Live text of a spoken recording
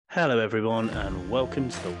Hello everyone and welcome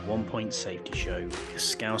to the 1 Point Safety Show with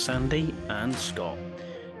Scouse Andy and Scott.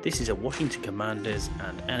 This is a Washington Commanders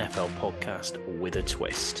and NFL podcast with a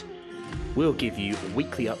twist. We'll give you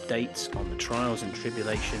weekly updates on the trials and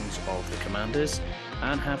tribulations of the Commanders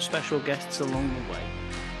and have special guests along the way.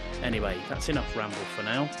 Anyway, that's enough ramble for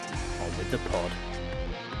now. On with the pod.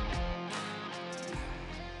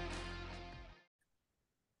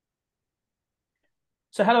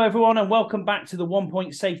 So hello everyone and welcome back to the 1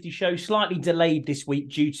 Point Safety Show. Slightly delayed this week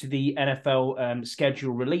due to the NFL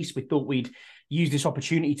schedule release. We thought we'd use this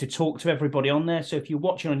opportunity to talk to everybody on there. So if you're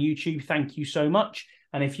watching on YouTube, thank you so much.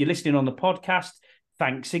 And if you're listening on the podcast,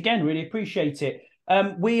 thanks again. Really appreciate it.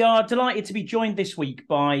 We are delighted to be joined this week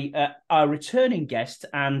by our returning guest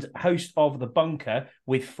and host of The Bunker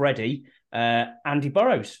with Freddie, Andy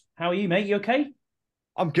Burrows. How are you, mate? You okay?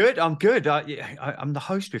 I'm good. I'm the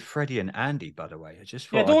host with Freddie and Andy, by the way. I just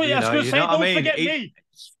thought, don't forget me.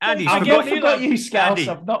 Andy's I've not forgot you, Scouse. Andy,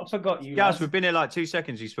 I've not forgot you. Scouse, we've been here like 2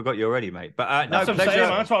 seconds. He's forgot you already, mate. But that's no what pleasure.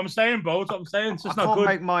 That's what I'm saying, bro. That's what I'm saying. It's just not good.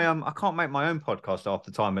 I can't make my own podcast half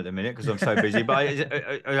the time at the minute because I'm so busy. But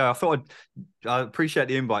I thought I appreciate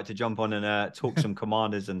the invite to jump on and talk some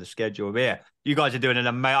Commanders and the schedule. But yeah, you guys are doing an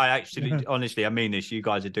amazing. Honestly, I mean this. You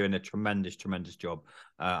guys are doing a tremendous job.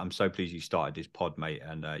 I'm so pleased you started this pod, mate.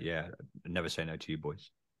 And never say no to you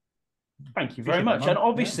boys. Thank you very much. And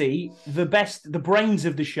obviously, the brains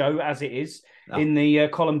of the show, as it is, in the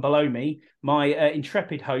column below me, my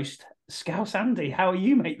intrepid host, Scouse Andy. How are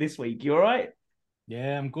you, mate, this week? You all right?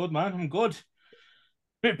 Yeah, I'm good, man. I'm good.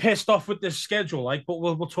 Bit pissed off with this schedule, but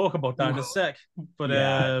we'll talk about that in a sec. But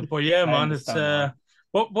yeah, man, it's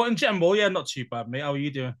but in general, yeah, not too bad, mate. How are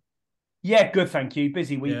you doing? Yeah, good, thank you.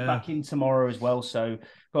 Busy week, back in tomorrow as well, so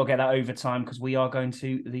got to get that overtime because we are going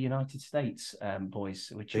to the United States,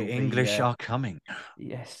 boys. Which the English are coming.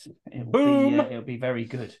 Yes, it'll be very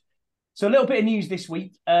good. So a little bit of news this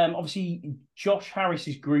week. Obviously, Josh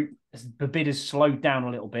Harris's group, the bid has slowed down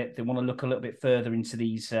a little bit. They want to look a little bit further into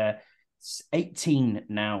these 18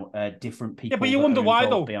 now different people. Yeah, but you wonder why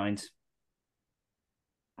though. Behind.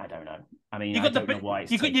 I don't know. I mean, you've got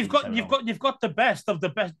the best of the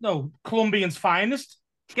best. No, Colombians' finest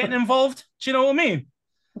getting involved. Do you know what I mean?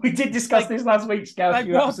 We did discuss this last week, Scout.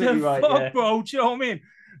 You're absolutely right, fuck, bro? Do you know what I mean?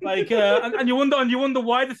 and you wonder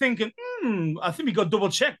why they're thinking. I think we got to double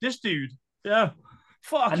check this dude. Yeah,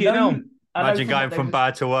 fuck you know. Imagine going from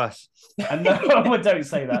bad to worse. No, don't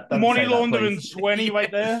say that. Money laundering 20 right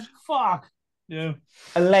there. Fuck. Yeah.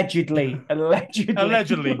 Allegedly.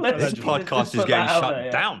 This podcast is getting shut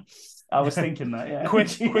down. I was thinking that, yeah.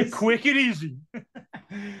 Quick and easy.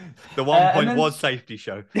 The 1 Point was safety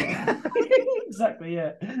show. Exactly,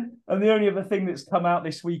 yeah. And the only other thing that's come out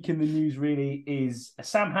this week in the news really is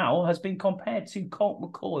Sam Howell has been compared to Colt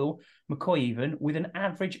McCoy even, with an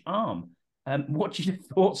average arm. What's your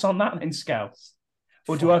thoughts on that then, Scouts?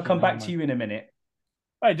 Or do I come back to you in a minute?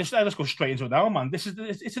 Right, let's go straight into it now, man. It's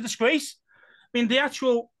a disgrace. I mean, the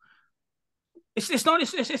actual, it's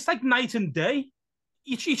like night and day.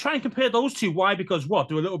 You try and compare those two. Why? Because what?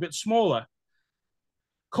 They're a little bit smaller.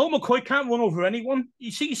 Colt McCoy can't run over anyone. You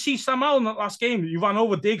see Sam Howell in that last game. He ran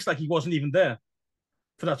over Diggs like he wasn't even there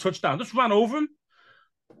for that touchdown. Just ran over him.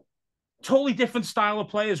 Totally different style of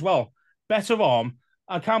play as well. Better arm.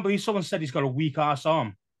 I can't believe someone said he's got a weak ass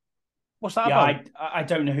arm. What's that about? I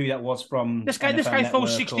don't know who that was from. This guy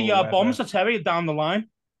throws 60-yard bombs to Terry down the line.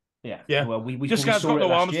 Yeah. Well, this guy's got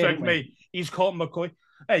no arm strength, mate. He's Colt McCoy.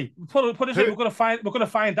 Hey, put it in. We're gonna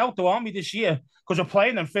find out though, aren't we, this year? Because we're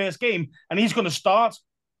playing them first game, and he's gonna start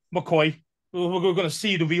McCoy. We're gonna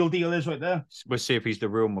see the real deal is right there. We'll see if he's the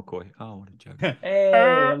real McCoy. Oh, what a joke! Hey,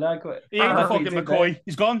 I like it. He ain't the fucking McCoy.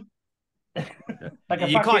 He's gone. Like a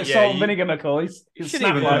packet of salt and vinegar McCoys. You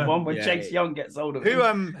snap like one when Chase Young gets hold of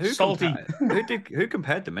him. Who salty? Who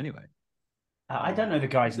compared them anyway? I don't know the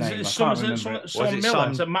guy's name. Was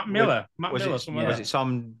it Matt Miller? Was it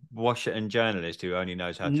some Washington journalist who only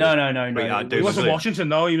knows how to... No. He wasn't Washington,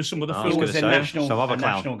 no. He was some other fool. He was a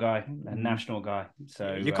national guy.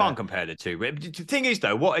 So you can't compare the two. But the thing is,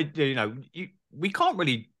 though, we can't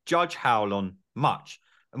really judge Howell on much.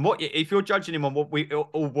 And if you're judging him on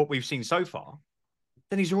what we've seen so far,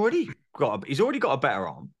 then he's already got a better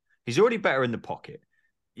arm. He's already better in the pocket.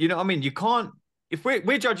 You know what I mean? You can't... If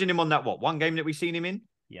we're judging him on that, one game that we've seen him in,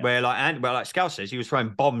 where like Scout says, he was throwing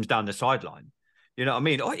bombs down the sideline. You know what I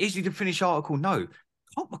mean? Oh, easy to finish article. No.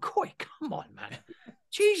 Colt McCoy, come on, man.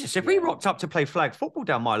 Jesus, if he rocked up to play flag football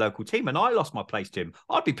down my local team and I lost my place to him,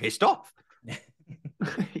 I'd be pissed off.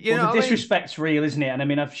 You know the what I mean? disrespect's real, isn't it? And I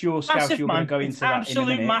mean, I'm sure, Scouse, Massive, you're going to man. go It's into that in a absolute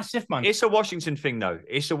minute. massive, man. It's a Washington thing, though.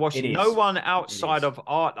 It's a Washington. It No is. one It outside is. of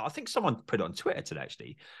our. I think someone put it on Twitter today.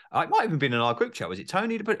 Actually, it might even been in our group chat. Was it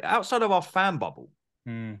Tony to put it outside of our fan bubble?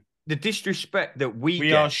 The disrespect that we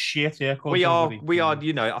get. are shit. Yeah, we are.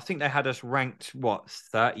 You know, I think they had us ranked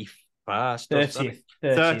 31st,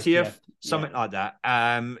 30th, something like that.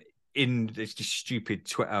 In this just stupid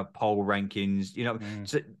Twitter poll rankings, you know.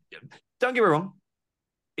 So don't get me wrong.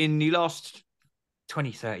 In the last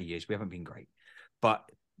 20, 30 years, we haven't been great. But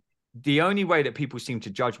the only way that people seem to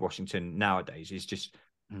judge Washington nowadays is just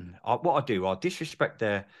what I do. I'll disrespect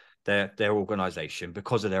their organization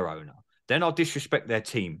because of their owner. Then I'll disrespect their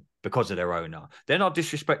team because of their owner. Then I'll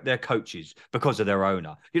disrespect their coaches because of their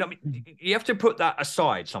owner. You know what I mean? You have to put that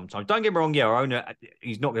aside sometimes. Don't get me wrong. Yeah, our owner,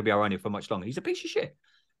 he's not going to be our owner for much longer. He's a piece of shit.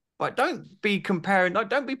 But don't be comparing,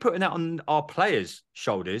 don't be putting that on our players'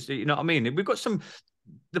 shoulders. You know what I mean? We've got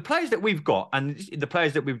the players that we've got and the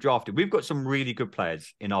players that we've drafted, we've got some really good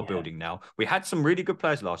players in our building now. We had some really good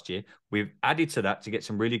players last year. We've added to that to get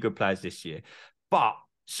some really good players this year. But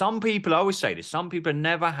some people, I always say this, some people are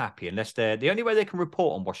never happy unless the only way they can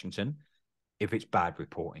report on Washington, if it's bad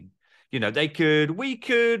reporting. You know, we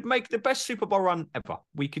could make the best Super Bowl run ever.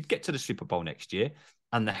 We could get to the Super Bowl next year.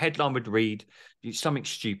 And the headline would read something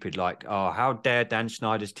stupid like, "Oh, how dare Dan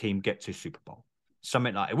Snyder's team get to Super Bowl?"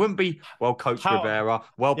 Something like it wouldn't be well coached Rivera,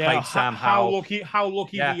 well played Sam Howell. How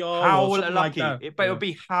lucky we are. How lucky. Like it would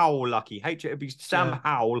be Howell lucky. It'd be Sam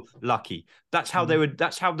Howell lucky. That's how they would.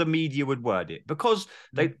 That's how the media would word it because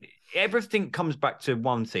everything comes back to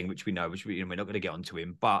one thing, which we know, we're not going to get onto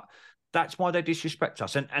him, but that's why they disrespect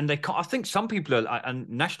us. And they can't. I think some people are, and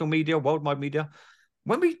national media, worldwide media.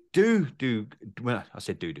 When we when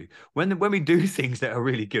we do things that are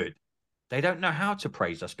really good, they don't know how to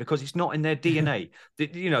praise us because it's not in their DNA.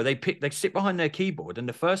 You know, they sit behind their keyboard and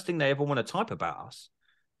the first thing they ever want to type about us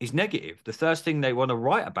is negative. The first thing they want to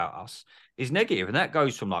write about us is negative. And that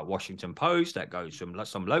goes from like Washington Post, that goes from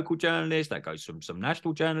some local journalists, that goes from some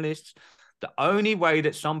national journalists. The only way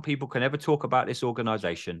that some people can ever talk about this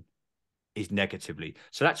organization is negatively.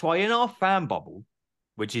 So that's why in our fan bubble,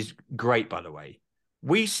 which is great, by the way,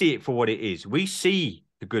 we see it for what it is. We see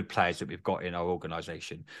the good players that we've got in our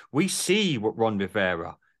organization. We see what Ron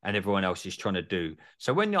Rivera and everyone else is trying to do.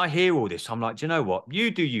 So when I hear all this, I'm like, do you know what? You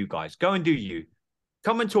do you guys. Go and do you.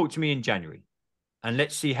 Come and talk to me in January. And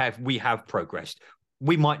let's see how we have progressed.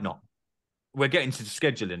 We might not. We're getting to the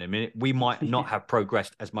schedule in a minute. We might not have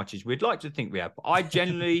progressed as much as we'd like to think we have. But I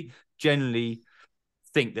generally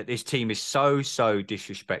think that this team is so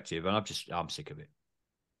disrespectful. And I'm sick of it.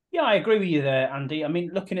 Yeah, I agree with you there, Andy. I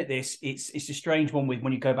mean, looking at this, it's a strange one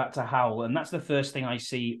when you go back to Howell, and that's the first thing I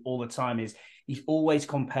see all the time is he's always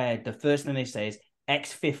compared. The first thing they say is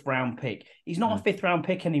ex-fifth round pick. He's not a fifth round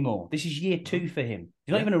pick anymore. This is year 2 for him.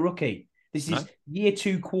 He's not even a rookie. This is year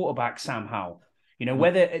 2 quarterback, Sam Howell. You know,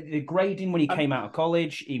 whether the grading when he came out of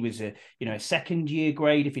college, he was a second year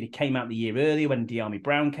grade. If he came out the year earlier when De'Ami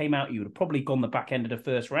Brown came out, he would have probably gone the back end of the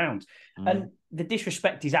first round. And the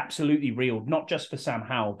disrespect is absolutely real, not just for Sam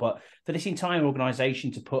Howell, but for this entire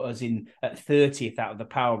organization to put us in at 30th out of the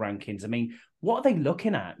power rankings. I mean, what are they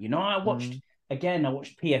looking at? You know, I watched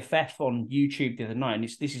PFF on YouTube the other night, and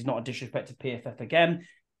this is not a disrespect to PFF again.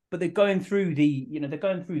 But they're going through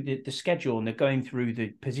the schedule and they're going through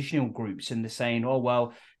the positional groups and they're saying, oh,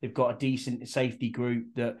 well, they've got a decent safety group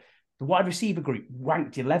that the wide receiver group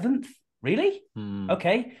ranked 11th. Really?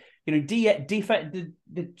 Okay. You know,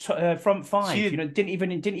 the front five, didn't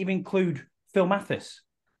even include Phil Mathis.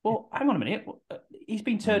 Well, hang on a minute. He's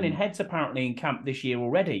been turning heads apparently in camp this year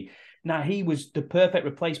already. Now, he was the perfect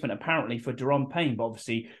replacement, apparently, for Daron Payne. But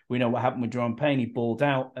obviously, we know what happened with Daron Payne. He balled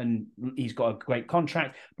out and he's got a great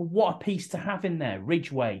contract. But what a piece to have in there.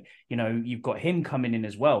 Ridgeway, you've got him coming in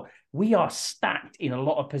as well. We are stacked in a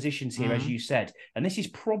lot of positions here, as you said. And this is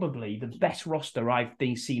probably the best roster I've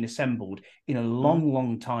seen assembled in a long,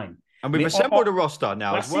 long time. And we've assembled a roster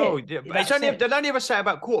now as well. They don't ever say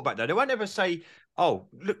about quarterback, though. They won't ever say, oh,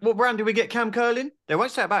 look, what round did we get Cam Curlin? They won't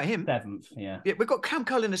say about him. 7th, yeah. We've got Cam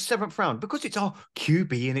Curlin in the 7th round because it's our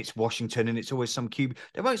QB and it's Washington and it's always some QB.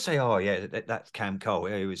 They won't say, oh, yeah, that's Cam Cole.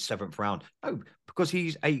 Yeah, he was 7th round. No, because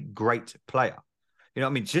he's a great player. You know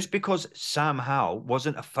what I mean? Just because Sam Howell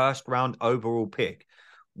wasn't a first-round overall pick,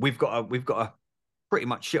 we've got to pretty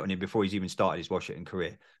much shit on him before he's even started his Washington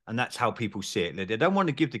career. And that's how people see it. They don't want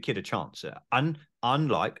to give the kid a chance.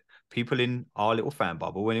 Unlike people in our little fan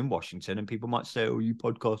bubble and in Washington, and people might say, oh, you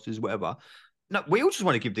podcasters, whatever. No, we all just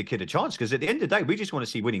want to give the kid a chance because at the end of the day, we just want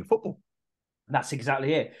to see winning football. That's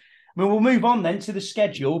exactly it. Well, we'll move on then to the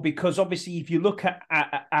schedule, because obviously if you look at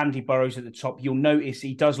Andy Burrows at the top, you'll notice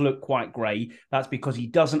he does look quite grey. That's because he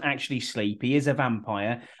doesn't actually sleep. He is a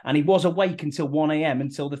vampire, and he was awake until 1 a.m.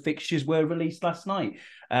 until the fixtures were released last night.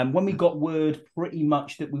 When we got word pretty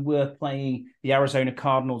much that we were playing the Arizona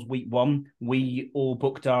Cardinals week 1, we all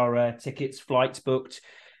booked our tickets, flights booked,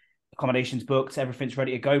 accommodations booked, everything's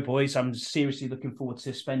ready to go, boys. I'm seriously looking forward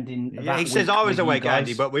to spending that he says I was awake,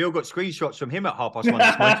 Andy, but we all got screenshots from him at 1:30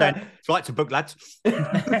 this morning saying, flights are booked, lads.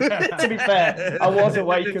 To be fair, I was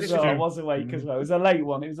awake as well. It was a late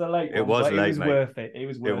one. It was late, but it was worth it. It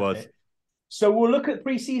was worth it. So we'll look at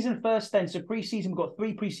preseason first then. So preseason, we've got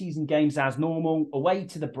 3 preseason games as normal: away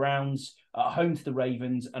to the Browns, at home to the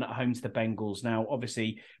Ravens, and at home to the Bengals. Now,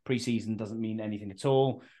 obviously, preseason doesn't mean anything at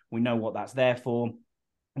all. We know what that's there for.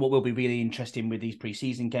 What will be really interesting with these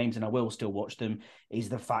preseason games, and I will still watch them, is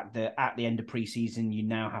the fact that at the end of preseason, you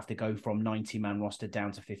now have to go from 90-man roster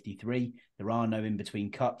down to 53. There are no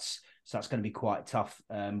in-between cuts, so that's going to be quite tough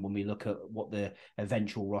when we look at what the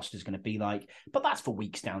eventual roster is going to be like. But that's for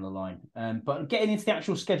weeks down the line. But getting into the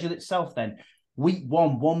actual schedule itself then, week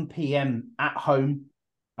 1, 1 p.m. at home,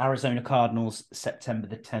 Arizona Cardinals, September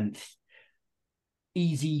the 10th.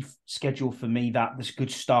 Easy schedule for me. That's a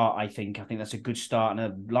good start, I think. I think that's a good start, and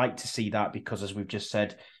I'd like to see that because, as we've just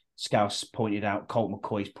said, Scouse pointed out, Colt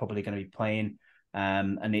McCoy is probably going to be playing,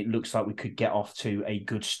 and it looks like we could get off to a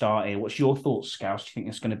good start here. What's your thoughts, Scouse? Do you think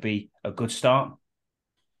it's going to be a good start?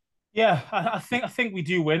 Yeah, I think we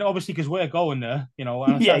do win, obviously, because we're going there,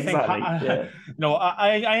 And Yeah, I think, exactly.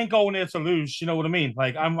 I ain't going there to lose. You know what I mean?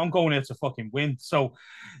 Like I'm going there to fucking win. So,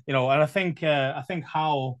 and I think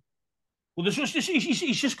how. Well, he's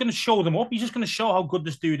just going to show them up. He's just going to show how good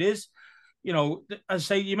this dude is. As I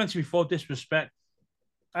say, you mentioned before, disrespect.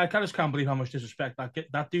 I just can't believe how much disrespect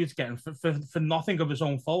that dude's getting for nothing of his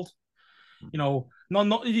own fault. He's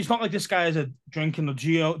not like this guy is a drinking or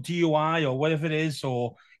DUI or whatever it is,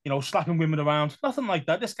 or slapping women around. Nothing like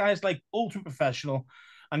that. This guy's like ultra professional,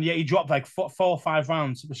 and yet he dropped like 4 or 5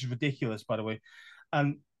 rounds, which is ridiculous, by the way.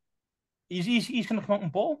 And he's going to come out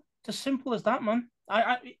and ball. It's as simple as that, man.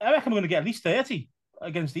 I reckon we're going to get at least 30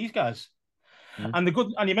 against these guys. And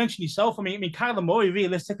you mentioned yourself. I mean, Kyler Murray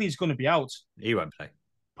realistically is going to be out. He won't play.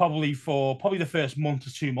 Probably the first month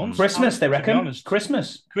to 2 months. Christmas, they reckon.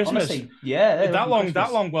 Christmas. Honestly. Yeah. That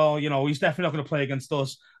long. Well, he's definitely not going to play against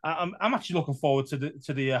us. I'm actually looking forward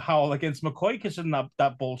to the howl against McCoy, because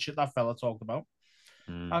that bullshit that fella talked about.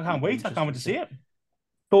 I can't wait. I can't wait to see it.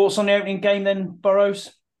 Thoughts on the opening game then,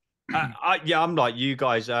 Burrows? I'm like you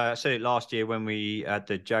guys. I said it last year when we had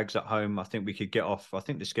the Jags at home. I think we could get off. I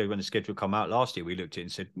think when the schedule come out last year, we looked at it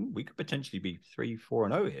and said we could potentially be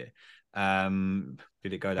 3-4-0 here.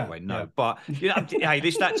 Did it go that way? No. Yeah. But hey,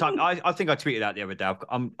 that time, I think I tweeted out the other day.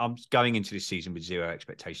 I'm going into this season with 0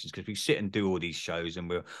 expectations, because we sit and do all these shows and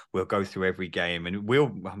we'll go through every game, and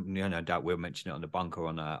no doubt we'll mention it on the bunker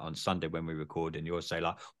on Sunday when we record, and you'll say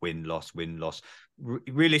like win loss.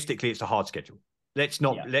 Realistically, it's a hard schedule. Let's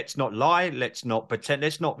not lie. Let's not pretend.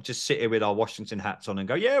 Let's not just sit here with our Washington hats on and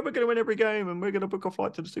go, yeah, we're going to win every game and we're going to book a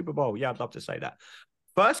flight to the Super Bowl. Yeah, I'd love to say that.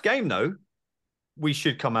 First game, though, we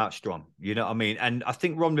should come out strong. You know what I mean? And I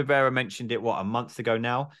think Ron Rivera mentioned it, a month ago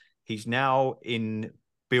now. He's now in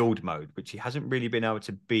build mode, which he hasn't really been able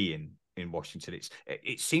to be in Washington.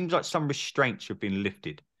 It seems like some restraints have been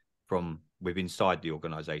lifted from inside the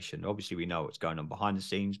organization. Obviously, we know what's going on behind the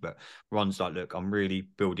scenes, but Ron's like, look, I'm really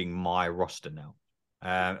building my roster now.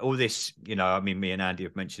 All this, me and Andy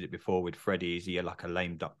have mentioned it before with Freddie. Is he like a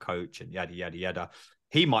lame duck coach and yada, yada, yada?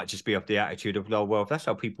 He might just be of the attitude of, well, if that's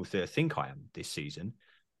how people think I am this season,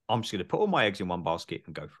 I'm just going to put all my eggs in one basket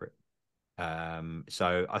and go for it.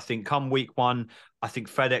 So I think come week 1, I think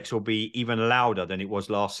FedEx will be even louder than it was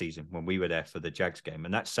last season when we were there for the Jags game.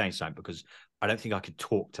 And that's saying something, because I don't think I could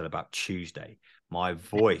talk till about Tuesday. My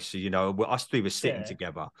voice, us 3 were sitting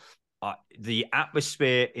together. The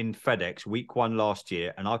atmosphere in FedEx week 1 last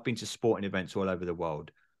year, and I've been to sporting events all over the world,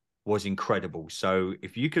 was incredible. So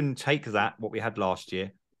if you can take that, what we had last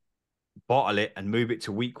year, bottle it and move it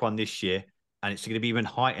to week 1 this year, and it's going to be even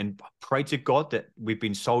heightened. Pray to God that we've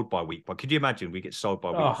been sold by week 1. Could you imagine we get sold by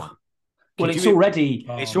week 1? Well, it's already.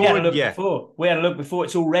 It's already. We had a look before.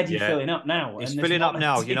 It's already filling up now. It's filling up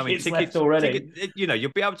now. Tickets already.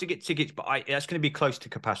 You'll be able to get tickets, but that's going to be close to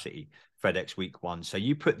capacity. FedEx week 1. So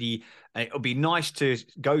you put it'll be nice to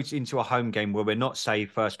go into a home game where we're not, say,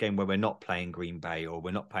 first game where we're not playing Green Bay or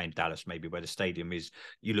we're not playing Dallas, maybe where the stadium is.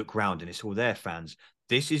 You look round and it's all their fans.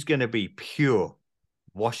 This is going to be pure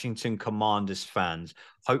Washington Commanders fans,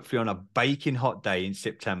 hopefully on a baking hot day in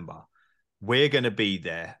September. We're going to be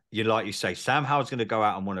there. Like you say, Sam Howell's going to go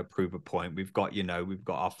out and want to prove a point. We've got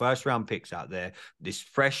our first round picks out there, this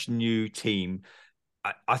fresh new team.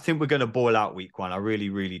 I think we're going to ball out week 1. I really,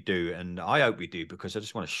 really do. And I hope we do, because I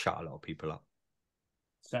just want to shut a lot of people up.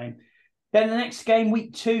 Same. Then the next game,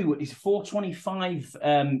 week 2, is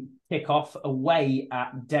 4:25 kickoff away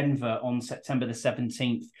at Denver on September the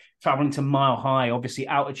 17th, traveling to Mile High. Obviously,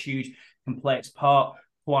 altitude can play its part,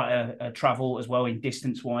 quite a travel as well in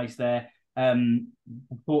distance-wise there.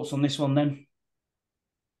 Thoughts on this one then?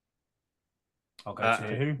 I'll go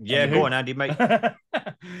to who? Yeah, go on, Andy, mate.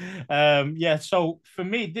 Yeah, so for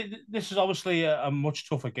me, this is obviously a much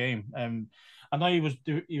tougher game. I know he was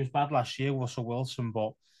bad last year, Russell Wilson,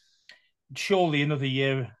 but surely another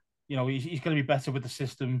year, he's going to be better with the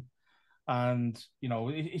system, and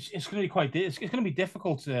it's going to be it's going to be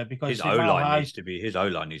difficult because his O-line needs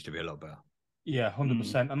to be a lot better. Yeah,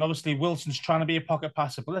 100%. And obviously Wilson's trying to be a pocket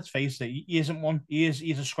passer, but let's face it, he isn't one.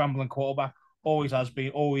 He's a scrambling quarterback. Always has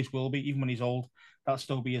been, always will be, even when he's old. That'll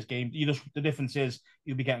still be his game. The difference is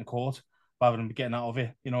he'll be getting caught rather than getting out of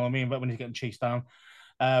it. You know what I mean? But when he's getting chased down.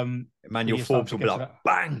 Emmanuel Forbes will be like,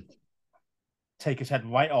 bang! Take his head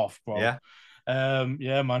right off, bro. Yeah.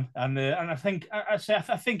 Yeah, man. And I think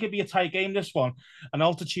it'd be a tight game, this one. And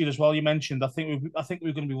altitude as well, you mentioned. I think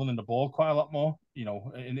we're going to be running the ball quite a lot more,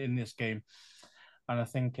 in this game. And I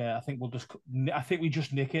think we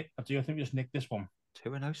just nick it. I think we just nick this one.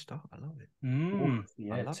 2-0 start. I love it.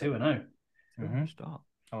 Yeah, 2-0. Start.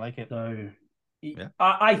 I like it. So yeah.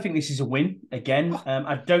 I think this is a win again.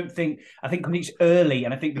 I think because it's early,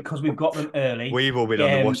 and I think because we've got them early. We've all been on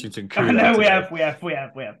the Washington crew. I know we have.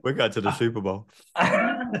 We're going to the Super Bowl. You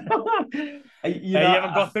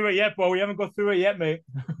haven't got through it yet, bro. We haven't got through it yet, mate.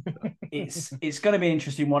 It's going to be an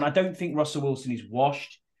interesting one. I don't think Russell Wilson is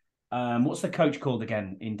washed. What's the coach called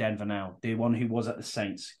again in Denver now? The one who was at the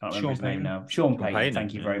Saints. Can't remember his name now. Sean Payton.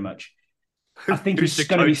 Thank you very much. I think he's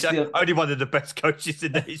going to be still only one of the best coaches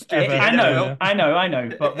in the history. I know.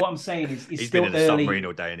 But what I'm saying is, he's still been in early. a submarine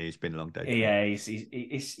all day, and he's been a long day. Yeah,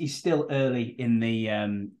 he's still early in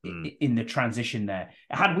the transition there.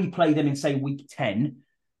 Had we played them in say week 10,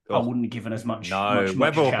 I wouldn't have given as much. No,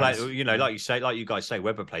 Weber will play. Chance. Like you guys say,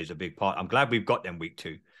 Weber plays a big part. I'm glad we've got them week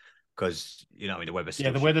 2. Because, the weather's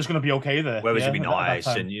the weather's going to be okay there. Weather's going to be nice.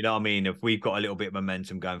 And, if we've got a little bit of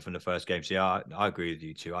momentum going from the first game. So, yeah, I agree with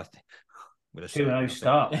you too. I think with a 2-0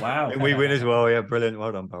 start. Wow. We win as well. Yeah, brilliant.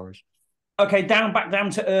 Well done, Burrows. Okay, back down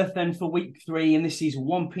to earth then for week 3. And this is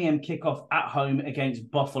 1 p.m. kickoff at home against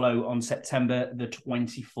Buffalo on September the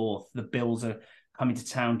 24th. The Bills are coming to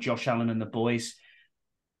town, Josh Allen and the boys.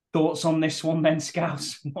 Thoughts on this one then,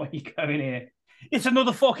 Scouse? What are you going here? It's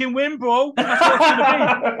another fucking win, bro. That's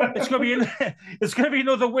what it's going to be. It's going to be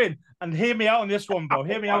another win. And hear me out on this one, bro.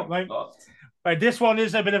 Hear me out, right? Right, this one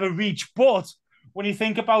is a bit of a reach, but when you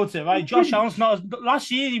think about it, right, Josh Allen's not. Last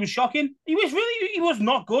year he was shocking. He was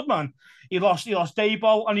not good, man. He lost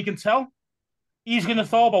Dayball, and you can tell he's going to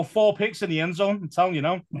throw about 4 picks in the end zone. I'm telling you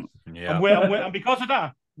now. Yeah. And because of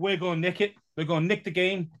that, we're going to nick it. We're going to nick the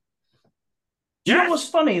game. Do you know what's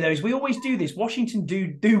funny though is we always do this. Washington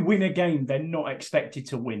do win a game they're not expected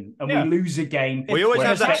to win, and we lose a game. We always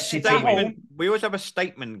have that statement. We always have a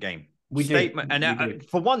statement game. And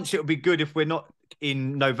for once, it would be good if we're not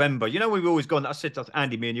in November. We've always gone. I said to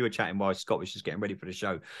Andy, me and you were chatting while Scott was just getting ready for the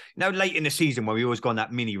show. Late in the season where we always go on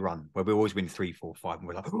that mini run where we always win 3, 4, 5, and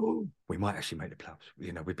we're like, oh, we might actually make the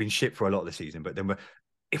playoffs. We've been shit for a lot of the season, but then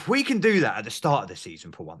if we can do that at the start of the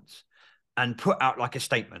season for once. And put out like a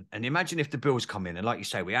statement. And imagine if the Bills come in and, like you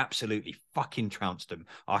say, we absolutely fucking trounced them.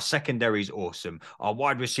 Our secondary is awesome. Our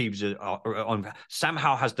wide receivers are on. Sam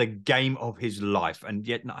Howell has the game of his life, and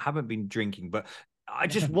yet haven't been drinking. But I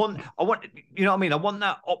want, you know what I mean? I want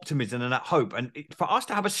that optimism and that hope. And for us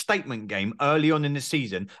to have a statement game early on in the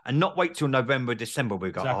season and not wait till November, December,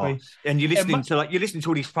 we go, exactly. And you're listening to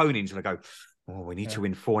all these phone-ins and I go, oh, we need to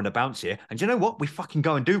win 4 on the bounce here. And you know what? We fucking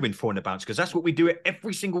go and do win 4 on the bounce because that's what we do it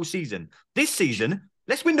every single season. This season,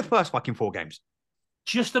 let's win the first fucking 4 games.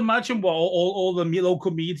 Just imagine what all the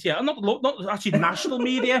local media, and not actually national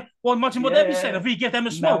media, well, imagine what they'd be saying if we give them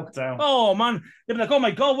a smoke. Meltdown. Oh, man. They'd be like, oh,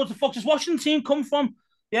 my God, what the fuck does Washington team come from?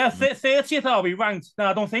 Yeah, 30th are we ranked? No,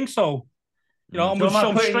 I don't think so. I'm going to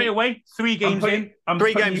show them straight away. 3 games in.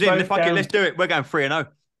 3 games in. Fuck it, let's do it. We're going 3-0.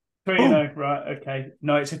 3-0, right? Okay.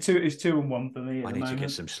 No, it's 2-1 for me. I need to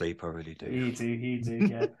get some sleep. I really do. You do.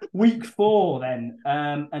 Yeah. Week 4 then,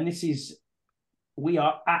 and this is we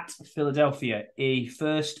are at Philadelphia, a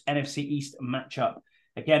first NFC East matchup.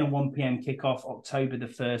 Again, a 1 p.m. kickoff, October the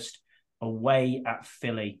 1st, away at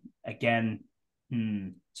Philly. Again,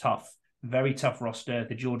 tough, very tough roster.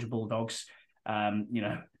 The Georgia Bulldogs,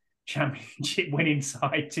 championship winning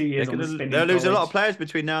side 2 years on the spinning. They'll lose a lot of college. players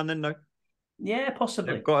between now and then, though. Yeah,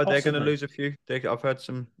 possibly. They're going to lose a few. I've heard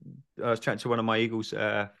some. I was chatting to one of my Eagles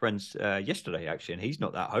friends yesterday, actually, and he's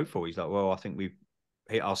not that hopeful. He's like, "Well, I think we've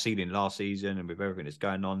hit our ceiling last season, and with everything that's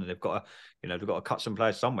going on, and they've got to cut some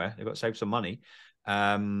players somewhere. They've got to save some money.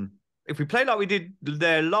 If we play like we did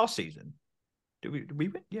there last season, did we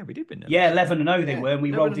win? Yeah, we did win. Yeah, 11-0 they were. And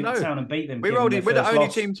we rolled into town and beat them. We rolled in. We're the only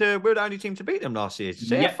team to beat them last year.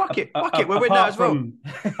 So yeah, fuck it, we'll win that as well.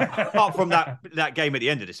 Apart from that game at the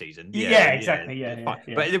end of the season. Yeah, exactly. Yeah.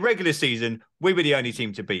 But in the regular season, we were the only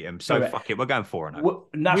team to beat them. So fuck it, we're going 4-0.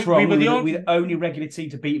 That's wrong. We were the only regular team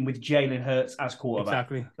to beat them with Jalen Hurts as quarterback.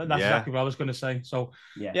 Exactly. That's exactly what I was going to say. So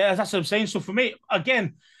yeah, that's what I'm saying. So for me,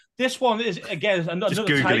 again. This one is another just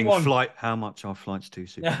Googling one. Flight. How much are flights to?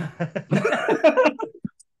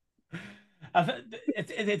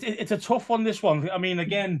 It's a tough one. This one. I mean,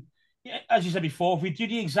 again, as you said before, if we do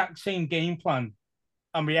the exact same game plan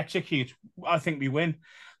and we execute, I think we win.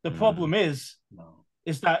 The problem is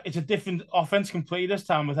that it's a different offense completely this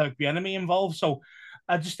time without the enemy involved. So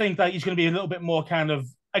I just think that he's going to be a little bit more kind of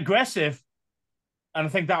aggressive, and I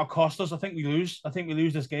think that'll cost us. I think we lose. I think we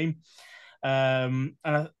lose this game. And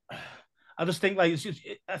I just think I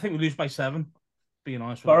think we lose by 7. Being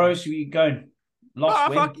honest, Burrows, you going?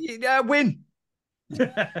 Win.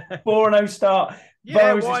 4-0 start. Yeah,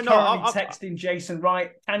 Burrows why is not? currently texting Jason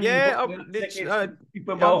Wright. I'm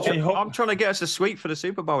trying to get us a suite for the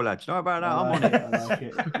Super Bowl, lads. Know about that? I'm on it. I like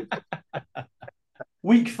it.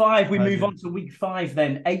 Week 5, we move on to week 5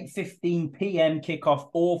 then. 8:15 p.m. kickoff.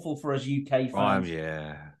 Awful for us UK fans.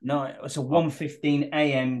 No, it's a 1:15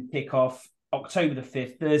 a.m. kickoff. October the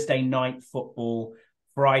 5th, Thursday night football,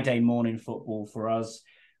 Friday morning football for us.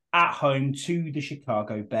 At home to the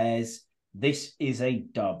Chicago Bears. This is a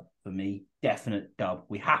dub for me. Definite dub.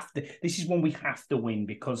 This is one we have to win,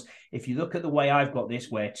 because if you look at the way I've got this,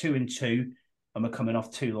 we're 2-2 and we're coming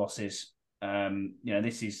off 2 losses.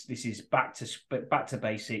 This is back to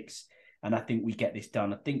basics, and I think we get this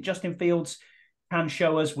done. I think Justin Fields can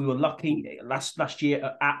show us. We were lucky last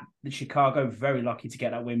year at the Chicago, very lucky to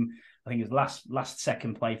get that win. I think it was last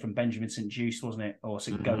second play from Benjamin St. Juice, wasn't it? Or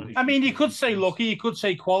St. Goat. I mean, you could say lucky, you could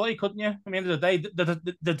say quality, couldn't you? I mean, at the end of the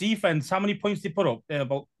day, the defense. How many points did they put up?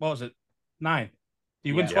 About what was it? 9. Do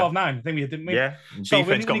you win 12-9? I think we didn't. Yeah,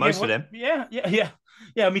 defense got most of them. Yeah.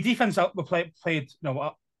 I mean, defense played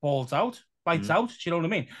balls out. Lights out, do you know what I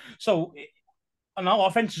mean? So, and our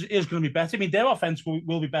offense is going to be better. I mean, their offense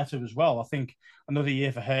will be better as well. I think another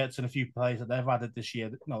year for Hurts and a few players that they've added this year,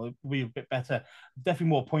 will be a bit better. Definitely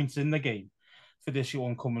more points in the game for this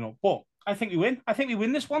one coming up. But I think we win. I think we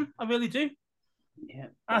win this one. I really do. Yeah,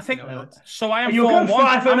 I think so. I am. You're going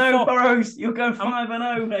 5-0, Burrows. You're going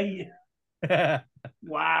 5-0, mate.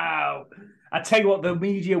 Wow. I tell you what, the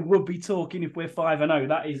media would be talking if we're 5-0.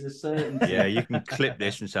 That is a certainty. Yeah, you can clip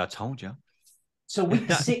this and say, I told you. So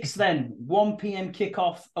week 6 then, 1 p.m.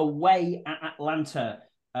 kickoff away at Atlanta.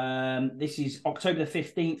 This is October the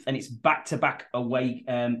 15th, and it's back-to-back away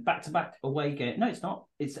game. No, it's not.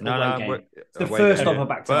 It's an away game. It's the first of a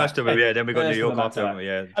back-to-back. First of it, yeah. Then we got New York after.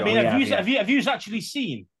 Yeah. I mean, have you actually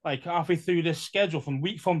seen, like, halfway through this schedule from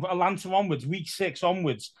Atlanta onwards, week 6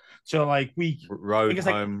 onwards, to like week road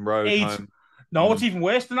home. No, it's even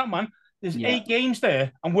worse than that, man. There's 8 games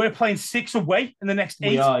there, and we're playing 6 away in the next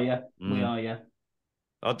 8. We are, yeah.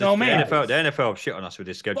 The NFL shit on us with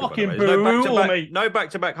this schedule. Fucking brutal, mate. No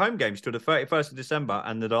back-to-back home games till the 31st of December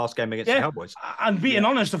and the last game against the Cowboys. And being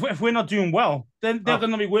honest, if we're not doing well, then they're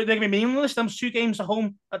going to be meaningless. Them 2 games at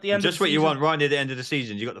home at the end. Just of the what season. you want right near the end of the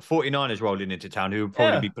season. You got the 49ers rolling into town, who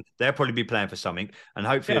will they'll probably be playing for something, and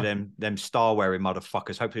hopefully them star-wearing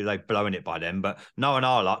motherfuckers. Hopefully they've blown it by them, but knowing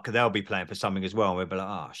our luck, they'll be playing for something as well, and we'll be like,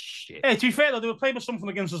 oh shit. Hey, to be fair though, they were playing for something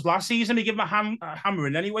against us last season. They gave them a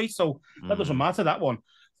hammering anyway, so that doesn't matter. That one.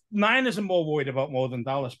 Niners are more worried about more than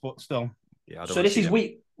Dallas, but still. Yeah, so this is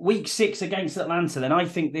week 6 against Atlanta. Then I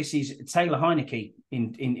think this is Taylor Heineke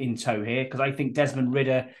in tow here, because I think Desmond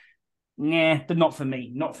Ridder, not for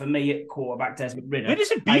me. Not for me at quarterback, Desmond Ridder.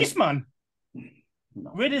 Ridder's a beast, man.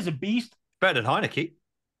 No. Ridder's a beast. Better than Heineke.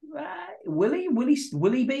 Will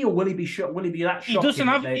he be, or will he be shot? Will he be that shocking? He doesn't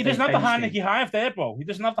have the Heineke hive there, bro. He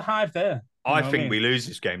doesn't have the hive there. I think we lose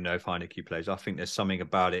this game though if Heineke plays. I think there's something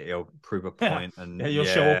about it. He'll prove a point, and he'll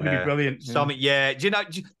show up and be brilliant. Something, Do you know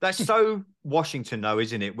that's so Washington though,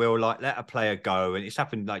 isn't it? We'll like let a player go, and it's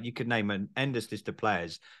happened. Like you could name an endless list of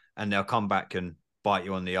players, and they'll come back and bite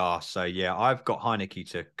you on the arse. So yeah, I've got Heineke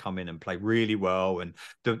to come in and play really well, and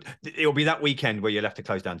it'll be that weekend where you'll have to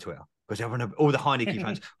close down Twitter. Because all the Heineke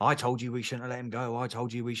fans, I told you we shouldn't have let him go. I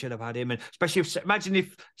told you we should have had him. And especially imagine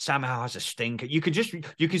if Sam Howell has a stinker. You can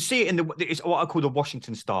see it it's what I call the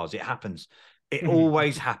Washington Stars. It happens. It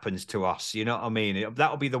always happens to us. You know what I mean?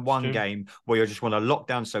 That'll be the one game where you just want to lock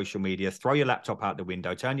down social media, throw your laptop out the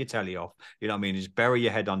window, turn your telly off. You know what I mean? Just bury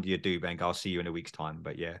your head under your duvet and go, I'll see you in a week's time.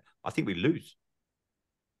 But yeah, I think we lose.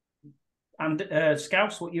 And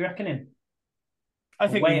Scouse, what you reckoning? I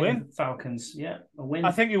think we win. Falcons, yeah, a win.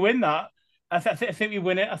 I think we win that. I think we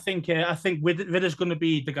win it. I think Ridder's going to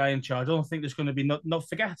be the guy in charge. I don't think there's going to be not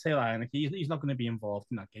forget Taylor Heineke. He's not going to be involved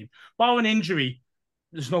in that game. Bar an injury,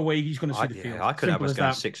 there's no way he's going to see the field. I could have us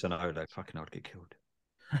going 6-0 though. Fucking, I'd get killed.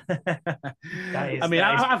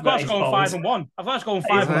 I've got us going 5-1. I've got us going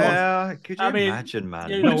 5-1. Could you imagine, man?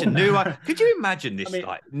 Could you imagine this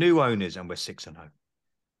like new owners and we're 6-0?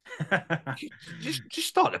 just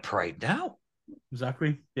start the parade now.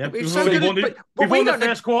 Exactly. Yeah, we've won the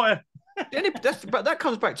first quarter. But that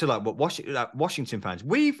comes back to like what Washington fans.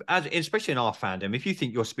 Especially in our fandom, if you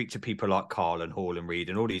think you'll speak to people like Carl and Hall and Reed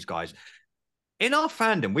and all these guys, in our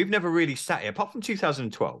fandom, we've never really sat here, apart from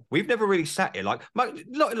 2012, we've never really sat here like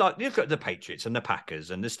look at the Patriots and the Packers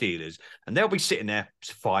and the Steelers, and they'll be sitting there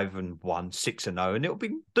 5-1, 6-0, and it'll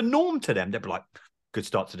be the norm to them. They'll be like, good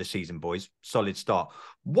start to the season, boys. Solid start.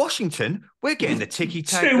 Washington, we're getting the ticky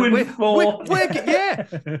tack. 2-4.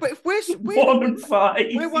 But if we're 1-5,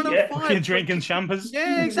 we're 1-5. We're drinking champers.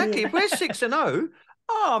 Yeah, exactly. If we're 6-0,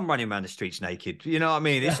 I'm running around the streets naked. You know what I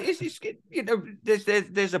mean? It's you know,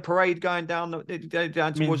 there's a parade going down towards the White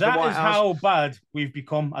House. That is how bad we've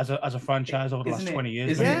become as a franchise over the last 20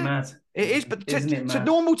 years. Isn't it mad? It is, but to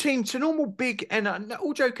normal teams, to normal big, and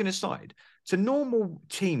all joking aside, to normal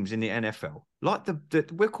teams in the NFL, like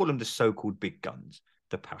we'll call them the so-called big guns,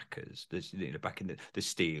 the Packers, back in the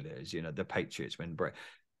Steelers, the Patriots when Brett.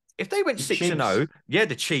 If they went 6-0,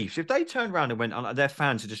 the Chiefs. If they turned around and went, their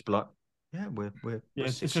fans would just be like, yeah, we're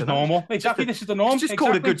this is normal. Exactly, this is the norm. It's just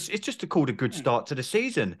called a good start to the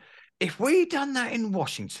season. If we done that in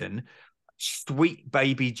Washington, sweet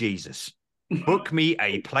baby Jesus, book me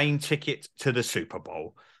a plane ticket to the Super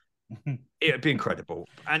Bowl. It'd be incredible.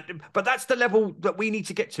 But that's the level that we need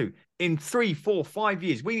to get to in 3, 4, 5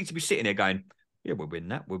 years. We need to be sitting there going, yeah, we'll win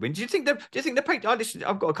that. We'll win. Do you think the Patriots?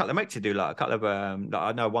 I've got a couple of mates to do like a couple of.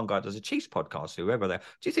 I know one guy does a Chiefs podcast. Whoever they are.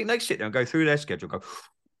 Do you think they sit there and go through their schedule? And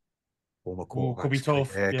go, could be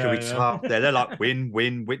tough. Yeah, could be tough. They're like win.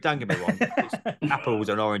 Don't get me wrong. It's apples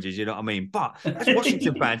and oranges. You know what I mean? But as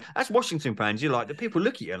Washington fans, you're like the people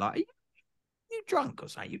look at you like, you drunk or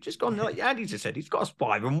something? You've just gone like Andy just said. He's got us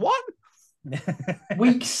 5-1.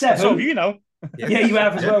 Week 7. So you know. Yeah, you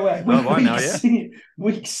have as well.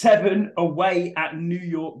 Week 7 away at New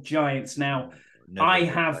York Giants. Now, I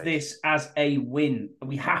have this as a win.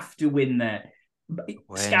 We have to win there.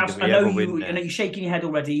 Scouts, I know you're shaking your head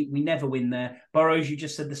already. We never win there. Burrows, you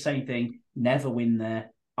just said the same thing. Never win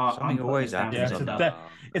there. Something always happens.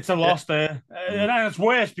 It's a loss there. And it's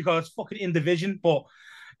worse because it's fucking in division, but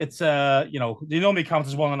it's they normally count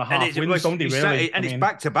as 1.5 wins, don't they, really? And it's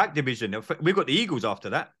back-to-back division. We've got the Eagles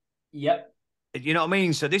after that. Yep. You know what I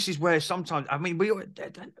mean? So this is where sometimes,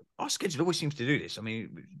 our schedule always seems to do this. I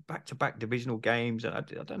mean, back-to-back divisional games. And I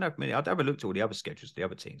don't know I'd ever looked at all the other schedules, the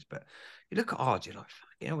other teams, but you look at ours, you're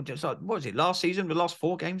like, just like, what was it, last season? The last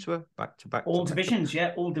 4 games were back-to-back. All divisions,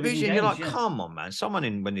 all division games. You're like, come on, man.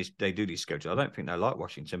 Someone when they do these schedules, I don't think they like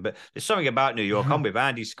Washington, but there's something about New York. I'm with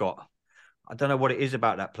Andy Scott. I don't know what it is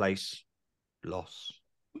about that place. Loss.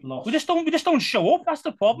 We just don't show up. That's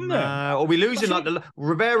the problem. No, or we losing like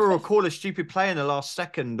Rivera will call a stupid play in the last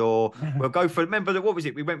second, or we'll go for. Remember what was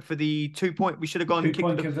it? We went for the 2-point. We should have gone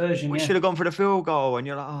 2-point conversion. We should have gone for the field goal, and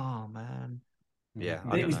you're like, oh man. Yeah,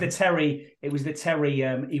 it was the Terry. He was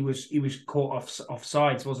caught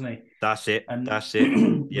offsides, wasn't he? That's it.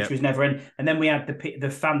 Which was never in. And then we had the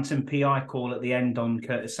phantom PI call at the end on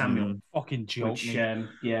Curtis Samuel. Fucking joke. Which,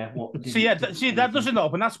 that doesn't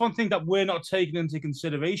help, and that's one thing that we're not taking into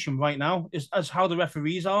consideration right now is as how the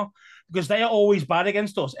referees are, because they are always bad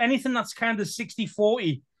against us. Anything that's kind of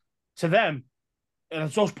 60-40 to them. And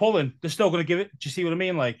it's us pulling, they're still going to give it. Do you see what I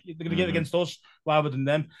mean? Like, they're going to give it against us rather than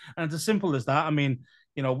them. And it's as simple as that. I mean,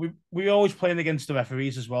 we're always playing against the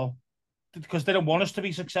referees as well because they don't want us to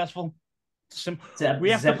be successful. We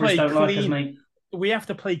have to play clean. We have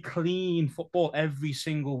to play clean football every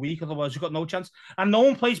single week. Otherwise, you've got no chance. And no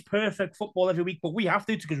one plays perfect football every week, but we have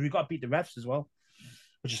to because we've got to beat the refs as well,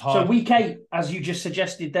 which is hard. So week 8, as you just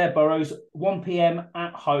suggested there, Burrows, 1 p.m.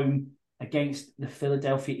 at home, against the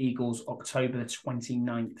Philadelphia Eagles, October the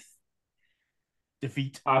 29th.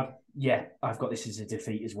 defeat. I've got this as a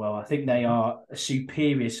defeat as well. I think they are a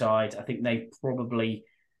superior side. I think they probably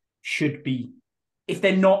should be. If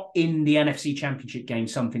they're not in the NFC Championship game,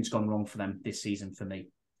 something's gone wrong for them this season for me.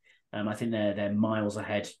 I think they're miles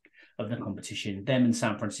ahead of the competition. Them and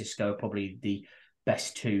San Francisco are probably the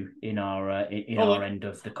best two in our end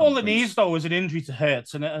of the conference. All it needs, though, is an injury to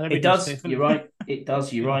Hurts. And it does. You're right. It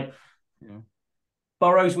does. You're right. Yeah.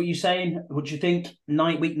 Burrows, what are you saying? What do you think?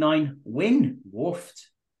 Week 9 win. Woofed.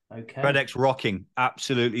 Okay. FedEx rocking,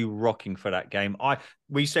 absolutely rocking for that game.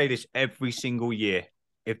 We say this every single year.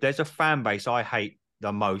 If there's a fan base I hate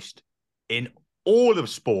the most in all of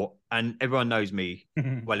sport, and everyone knows me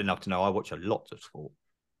well enough to know I watch a lot of sport,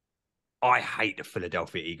 I hate the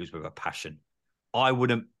Philadelphia Eagles with a passion. I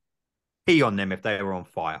wouldn't pee on them if they were on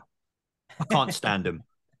fire. I can't stand them.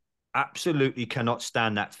 Absolutely cannot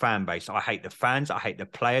stand that fan base. I hate the fans. I hate the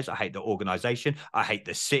players. I hate the organization. I hate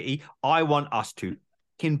the city. I want us to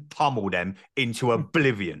pummel them into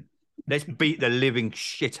oblivion. Let's beat the living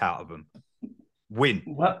shit out of them. Win.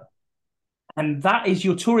 Well, and that is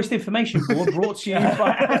your tourist information board brought to you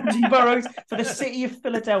by Andy Burrows for the city of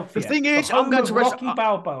Philadelphia. The thing is, I'm going to Rocky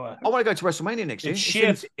Balboa. I want to go to WrestleMania next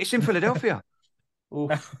year. It's in Philadelphia.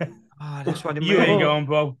 That's why you ain't going,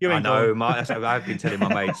 bro. You ain't going. I've been telling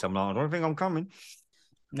my mates, I'm like, I don't think I'm coming.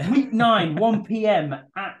 Week 9, 1 p.m.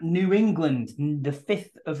 at New England, the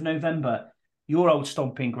 5th of November. Your old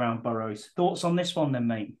stomping ground, Burrows. Thoughts on this one then,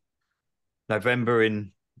 mate? November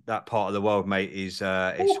in that part of the world, mate, is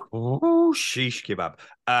sheesh kebab.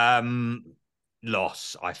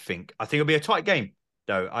 Loss, I think. I think it'll be a tight game,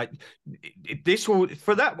 though.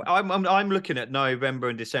 I'm looking at November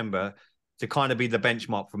and December to kind of be the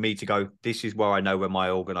benchmark for me to go, this is where I know where my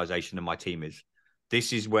organization and my team is.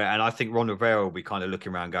 This is where, and I think Ron Rivera will be kind of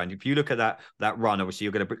looking around going, if you look at that run, obviously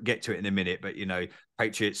you're going to get to it in a minute, but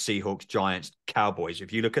Patriots, Seahawks, Giants, Cowboys,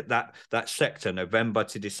 if you look at that sector, November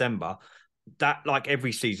to December, that, like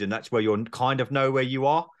every season, that's where you'll kind of know where you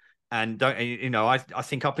are. And I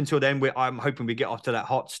think up until then, I'm hoping we get off to that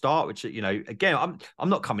hot start, which, again, I'm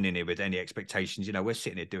not coming in here with any expectations. We're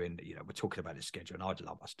sitting here doing, we're talking about the schedule, and I'd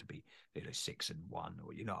love us to be 6-1,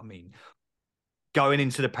 or you know what I mean. Going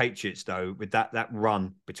into the Patriots, though, with that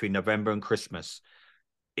run between November and Christmas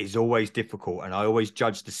is always difficult. And I always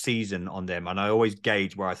judge the season on them. And I always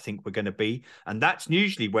gauge where I think we're going to be. And that's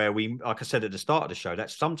usually where we, like I said at the start of the show,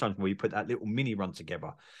 that's sometimes where we put that little mini run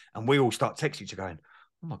together. And we all start texting each other going,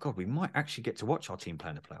 oh my God, we might actually get to watch our team play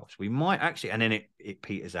in the playoffs. We might actually, and then it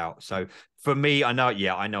peters out. So for me, I know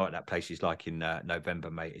what that place is like in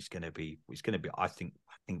November, mate. It's going to be, I think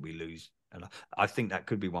we lose. And I think that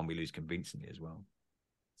could be one we lose convincingly as well.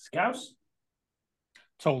 Scouse?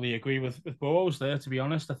 Totally agree with Burrows there, to be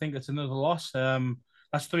honest. I think it's another loss.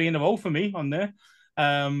 That's 3 in a row for me on there.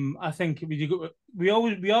 I think we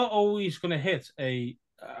are always going to hit a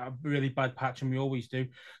really bad patch, and we always do.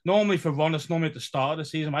 Normally for Ron, it's normally at the start of the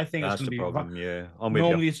season. I think that's it's going to be problem. Yeah,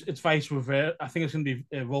 normally it's vice versa. I think it's going to be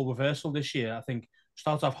a role reversal this year. I think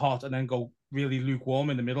start off hot and then go really lukewarm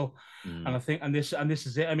in the middle. And I think and this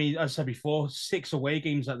is it. I mean, as I said before, 6 away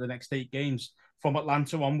games at the next 8 games from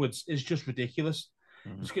Atlanta onwards is just ridiculous.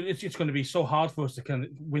 It's going to be so hard for us to kind of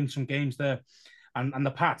win some games there. And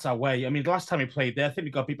the Pats are way. I mean, the last time we played there, I think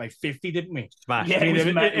we got beat by 50, didn't we? Smashed. Yeah, I mean, it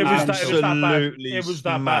was that bad. It was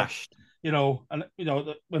that smashed. Bad.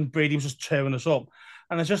 And when Brady was just tearing us up,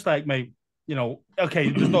 and it's just like, mate, okay,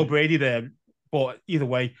 there's no Brady there, but either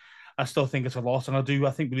way, I still think it's a loss, and I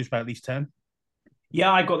think we lose by at least 10.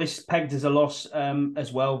 Yeah, I got this pegged as a loss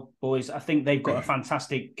as well, boys. I think they've got a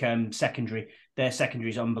fantastic secondary. Their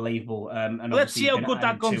secondary is unbelievable. And let's see how good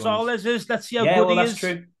that Gonzalez is. Let's see how good he that's is.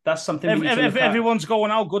 True. That's something. Everyone's going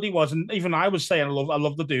how good he was, and even I was saying I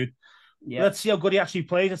love the dude. Yeah. Let's see how good he actually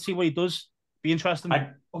plays. Let's see what he does. Be interesting.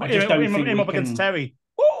 I just don't think him up against Terry.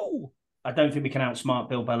 Woo! I don't think we can outsmart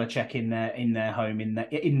Bill Belichick in their home in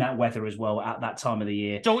that weather as well at that time of the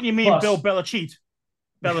year. Don't you mean Bill Belichick?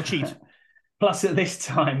 Belichick. Plus, at this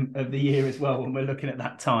time of the year as well, when we're looking at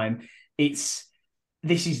that time, the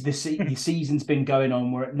season's been going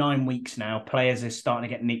on. We're at 9 weeks now. Players are starting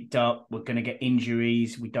to get nicked up. We're going to get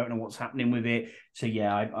injuries. We don't know what's happening with it. So,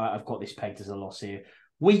 yeah, I've got this pegged as a loss here.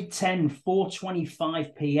 Week 10,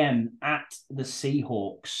 4:25 p.m. at the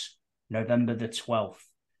Seahawks, November the 12th.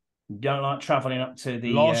 Don't like travelling up to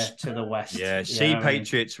the west. Yeah,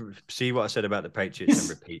 Patriots. See what I said about the Patriots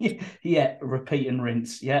and repeat. Yeah, repeat and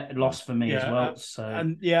rinse. Yeah, loss for me as well. So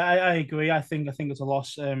I agree. I think it's a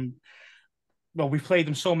loss. Well, we've played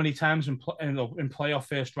them so many times in playoff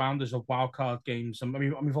first rounders of wildcard games, and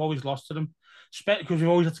we've always lost to them, because we've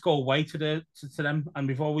always had to go away to them, and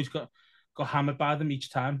we've always got got hammered by them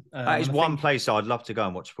each time. That is one place I'd love to go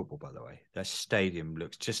and watch football, by the way. That stadium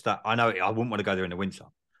looks just that. I know I wouldn't want to go there in the winter,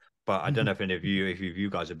 but I don't know if any of you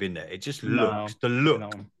guys have been there. It just looks, the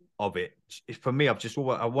look of it. For me,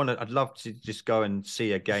 I'd love to just go and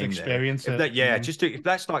see a game experience there. If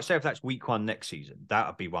that's like, say if that's week 1 next season, that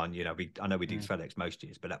would be one, I know we do FedEx most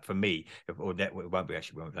years, but that for me, it won't be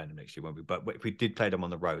actually, we won't play them next year, won't we? But if we did play them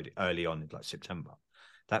on the road early on, like September,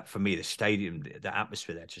 that for me, the stadium, the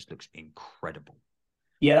atmosphere there just looks incredible.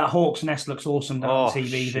 Yeah, that Hawk's Nest looks awesome on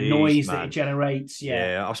TV. The noise that it generates.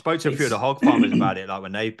 Yeah. I've spoken to a few of the hog farmers about it. Like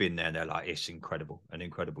when they've been there, they're like, it's incredible, an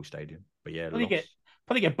incredible stadium. But yeah,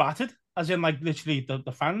 probably get battered, as in like literally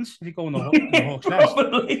the fans. If you go in the Hawk's Nest,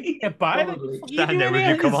 probably get battered. Stand there with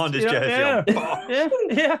your commander's jersey on.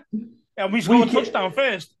 Yeah. And we score a touchdown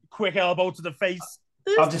first. Quick elbow to the face.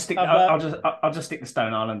 I'll just stick the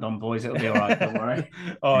Stone Island on, boys. It'll be all right. Don't worry.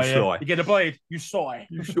 You get a blade. You saw it.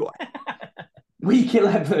 Week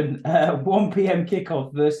 11, 1 p.m.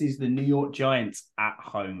 kickoff versus the New York Giants at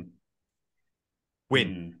home.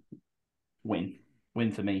 Win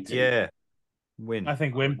for me too. Yeah, win. I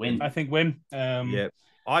think win. I think win. I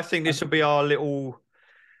think this will be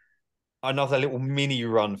another little mini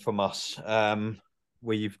run from us,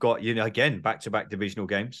 where you've got again back-to-back divisional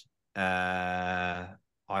games. I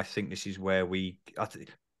think this is where we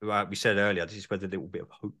said earlier, this is where the little bit of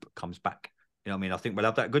hope comes back. You know what I mean? I think we'll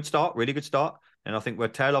have that really good start. And I think we'll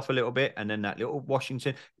tail off a little bit. And then that little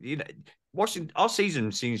Washington, our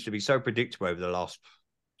season seems to be so predictable over the last,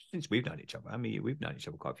 since we've known each other. I mean, we've known each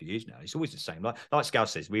other quite a few years now. It's always the same. Like Scout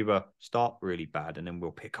says, we will start really bad and then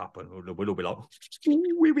we'll pick up and we'll all be like,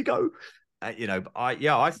 here we go.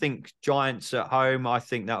 I think Giants at home, I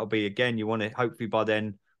think that'll be, again, you want to, hopefully by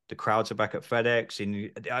then, the crowds are back at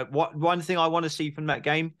FedEx. One thing I want to see from that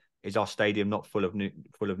game is our stadium not full of New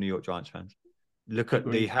York Giants fans. Look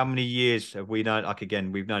at how many years have we known? Like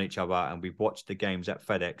again, we've known each other and we've watched the games at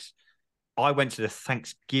FedEx. I went to the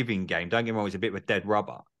Thanksgiving game. Don't get me wrong, it was a bit of a dead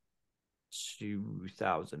rubber.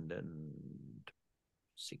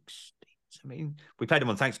 2016. I mean, we played them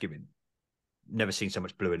on Thanksgiving. Never seen so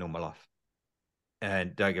much blue in all my life.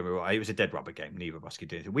 And don't get me wrong, it was a dead rubber game. Neither of us could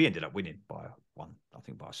do anything. We ended up winning by a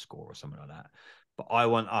score or something like that. But I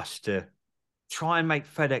want us to try and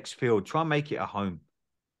make FedEx Field, try and make it a home.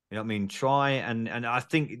 You know what I mean? Try and I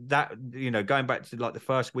think that, going back to like the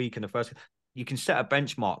first week and you can set a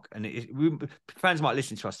benchmark and fans might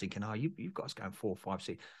listen to us thinking, oh, you've got us going 4 or 5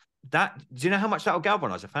 seats. Do you know how much that will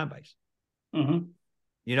galvanize a fan base? Mm-hmm.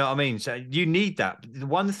 You know what I mean? So you need that. The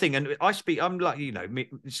one thing, and I'm like,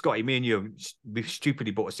 Scotty, me and you, we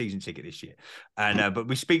stupidly bought a season ticket this year. And, but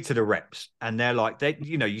we speak to the reps and they're like,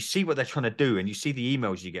 you see what they're trying to do and you see the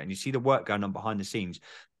emails you get and you see the work going on behind the scenes.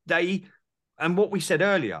 And what we said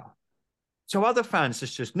earlier, to other fans,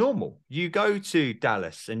 it's just normal. You go to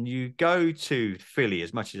Dallas and you go to Philly,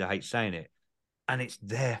 as much as I hate saying it, and it's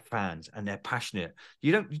their fans and they're passionate.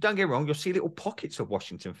 You don't get me wrong, you'll see little pockets of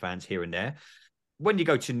Washington fans here and there. When you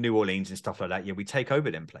go to New Orleans and stuff like that, we take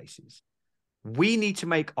over them places. We need to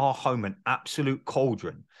make our home an absolute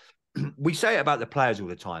cauldron. We say it about the players all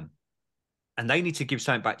the time, and they need to give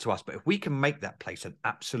something back to us. But if we can make that place an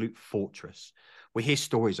absolute fortress, we hear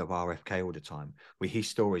stories of RFK all the time. We hear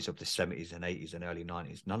stories of the 70s and 80s and early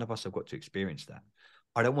 90s. None of us have got to experience that.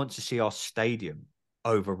 I don't want to see our stadium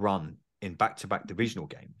overrun in back-to-back divisional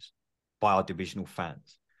games by our divisional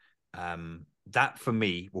fans. That, for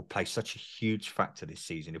me, will play such a huge factor this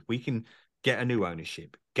season. If we can get a new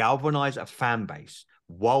ownership, galvanize a fan base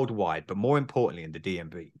worldwide, but more importantly in the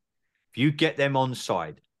DMV, if you get them on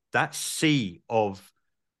side, that sea of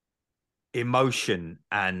emotion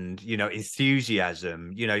and,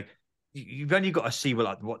 enthusiasm, you've only got to see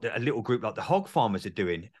what a little group like the hog farmers are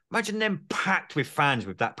doing. Imagine them packed with fans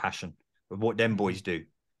with that passion of what them boys do.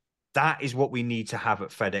 That is what we need to have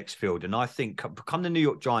at FedEx Field. And I think come the New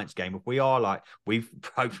York Giants game, if we are like, we've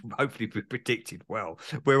hopefully predicted well,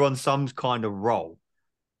 we're on some kind of roll,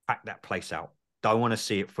 pack that place out. Don't want to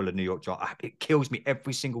see it full of New York Giants. It kills me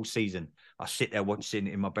every single season. I sit there watching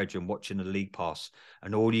in my bedroom, watching the league pass,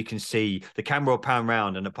 and all you can see, the camera will pan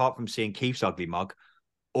round, and apart from seeing Keith's ugly mug,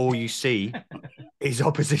 all you see is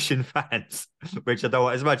opposition fans, which I don't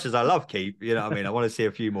want, as much as I love Keith, I want to see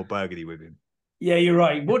a few more burgundy with him. Yeah, you're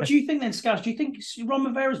right. What do you think then, Scouts? Do you think Ron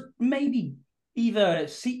Rivera's maybe either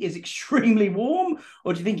seat is extremely warm,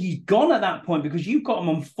 or do you think he's gone at that point because you've got him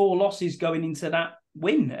on 4 losses going into that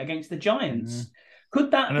win against the Giants? Could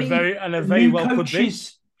that be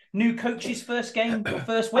new coach's first game or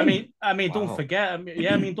first win? I mean, don't forget.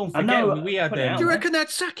 Don't forget. We had. Do you reckon they'd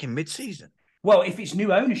sack him mid-season? Well, if it's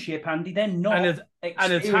new ownership, Andy, they're not.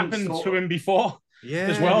 And it's happened to him before,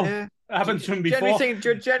 as well. Yeah. happened to him Generally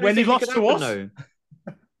before. When he lost to us.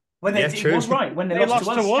 When they, it was right when they lost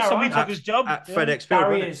to us, and we took his job at FedEx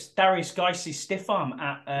Field. Darius Geis's stiff arm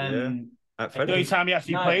at at the only time he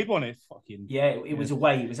actually played one. It was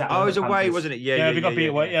away. It was at it was away, wasn't it? Yeah, we got beat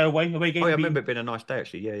away. Yeah, away game. Oh, I remember it being a nice day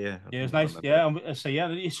actually. Yeah, it was nice. Yeah, so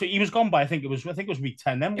he was gone by. I think it was week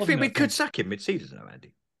 10. Then you think we could sack him mid-season, though,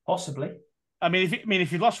 Andy? Possibly. I mean,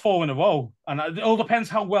 if you lost 4 in a row, and it all depends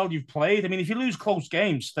how well you've played. I mean, if you lose close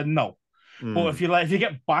games, then no. But if you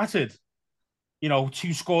get battered, 2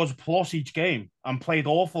 scores plus each game and played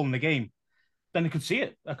awful in the game, then I could see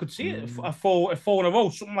it. I could see it. A four in a row,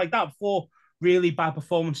 something like that. 4 really bad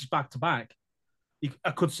performances back to back.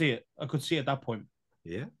 I could see it. I could see it at that point.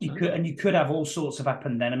 Yeah, you could have all sorts of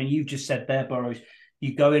happened then. I mean, you've just said there, Burrows.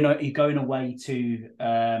 You're going away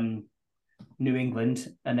to New England,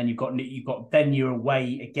 and then then you're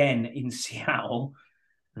away again in Seattle.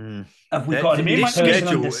 Have we got a new person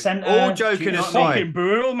under center? All joking aside,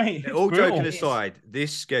 brutal, mate. Joking aside,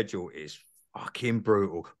 this schedule is fucking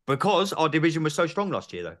brutal because our division was so strong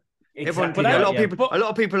last year, though. Exactly. A lot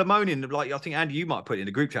of people are moaning. Like I think Andy, you might put it in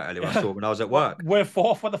the group chat earlier. I saw when I was at work. We're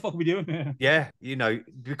 4th. What the fuck are we doing? Yeah,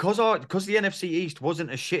 because the NFC East wasn't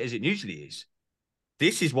as shit as it usually is.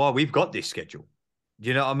 This is why we've got this schedule.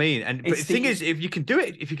 You know what I mean? And but the thing is, if you can do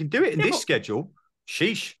it in this schedule,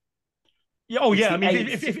 sheesh. Yeah. Oh yeah.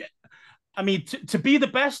 I mean, to be the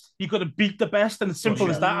best, you've got to beat the best, and it's simple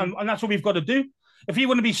as that. And that's what we've got to do. If you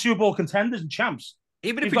want to be Super Bowl contenders and champs,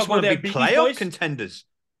 even if we just want to be playoff contenders,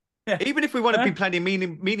 even if we want to be playing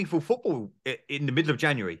meaningful football in the middle of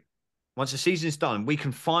January, once the season's done,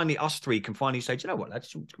 us three can finally say, do you know what, lads,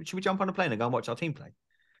 should we jump on a plane and go and watch our team play?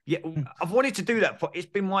 Yeah, I've wanted to do that it's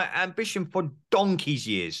been my ambition for donkey's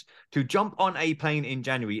years to jump on a plane in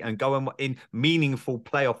January and go in meaningful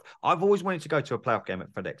playoff. I've always wanted to go to a playoff game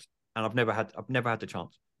at FedEx, and I've never had the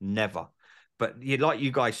chance, never. But like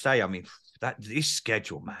you guys say, I mean, this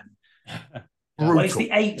schedule, man. Well, it's the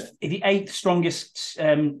eighth strongest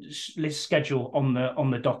list schedule on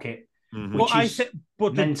the docket. Mm-hmm.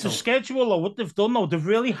 But the schedule, or what they've done, though,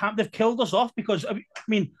 they've killed us off because I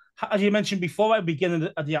mean, as you mentioned before, at the beginning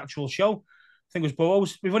of the actual show, I think it was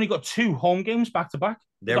Burrows. We've only got 2 home games back to back.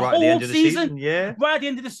 They're right at the end of the season. Yeah, right at the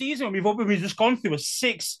end of the season, we've just gone through a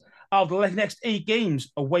 6 out of the next 8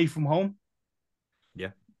 games away from home. Yeah,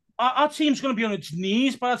 our team's going to be on its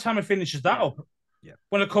knees by the time it finishes that up. Yeah,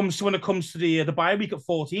 when it comes to the bye week at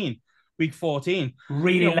 14. Week 14.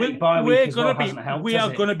 Really late bye week we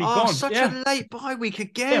are going to be gone. Such a late bye week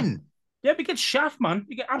again. Yeah, we get shafted, man.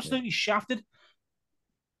 We get absolutely shafted.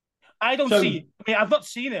 I don't see. I mean, I've not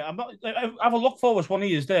seen it. I have a look forward one of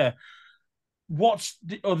you is there. What's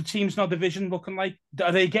the other teams in our division looking like?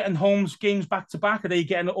 Are they getting home games back to back? Are they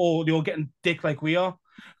getting they're getting dick like we are?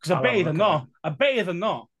 Because I bet you they're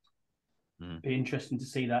not. Be interesting to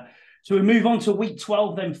see that. So we move on to week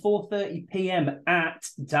 12 then, 4:30 p.m. at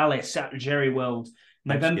Dallas at Jerry World,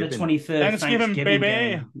 November 23rd. Thanksgiving baby.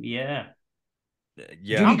 Game. Yeah.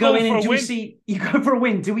 Yeah. Do you go in and you go for a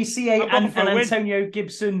win? Do we see an Antonio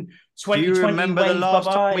Gibson 2020? Do you remember the last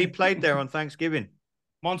time we played there on Thanksgiving?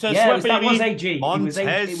 Montez Sweat, that was AG. It was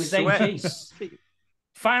AG.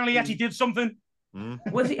 Finally, actually did something.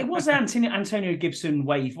 It was Antonio Gibson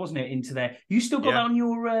wave, wasn't it? Into there. You still got that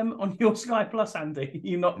on your Sky Plus, Andy?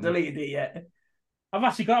 You've not deleted it yet. I've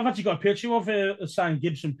actually got a picture of a signed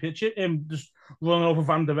Gibson picture, him just running over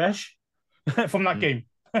Van Der Esch from that game.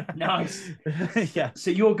 Nice. Yeah. So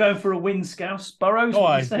you're going for a win, Scouse. Burrows,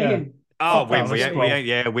 what are you saying? Oh, win.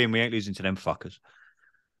 We ain't losing to them fuckers.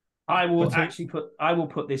 I will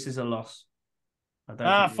put this as a loss.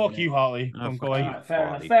 Fuck you, Hartley. I'm going. Right,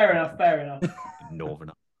 fair enough.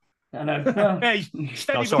 Northerner. I know. Hey,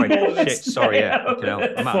 sorry. Shit, sorry. Yeah.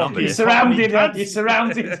 I'm outnumbered. You're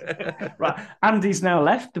surrounded. Right. Andy's now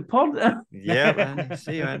left the pod. Yeah, man.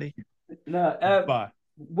 See you, Andy. No. Bye.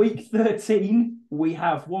 Week 13, we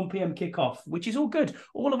have 1 p.m. kickoff, which is all good.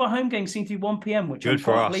 All of our home games seem to be 1 p.m., which I'm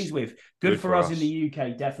quite pleased with. Good for us in the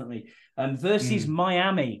UK, definitely. Versus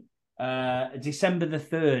Miami, December the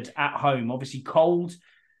 3rd at home. Obviously cold.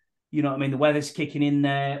 You know what I mean? The weather's kicking in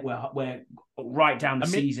there. We're right down the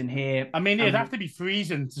season here. I mean, it'd have to be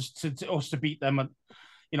freezing to us to beat them.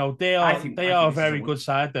 You know, they are a very good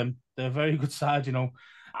side, them. They're a very good side, you know.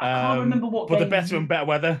 I can't remember what. But the better and better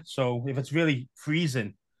weather. So if it's really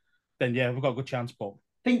freezing, then yeah, we've got a good chance. But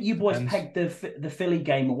I think you boys pegged the Philly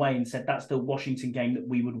game away and said that's the Washington game that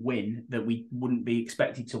we would win, that we wouldn't be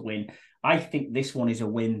expected to win. I think this one is a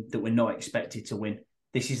win that we're not expected to win.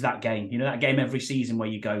 This is that game. You know, that game every season where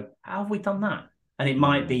you go, how have we done that? And it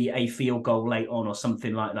might be a field goal late on or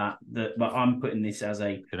something like that. But I'm putting this as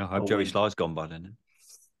a. I hope Joey Sly's gone by then.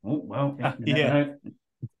 Oh, well, you never Yeah. know.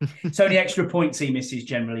 It's only extra points he misses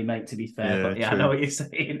generally, mate, to be fair. Yeah, But yeah, true. I know what you're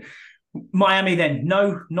saying. Miami then.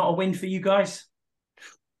 No, not a win for you guys.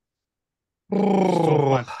 Tough,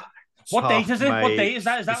 man. What date is it? Mate. What date is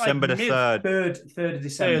that? Is that December like the mid? 3rd. 3rd of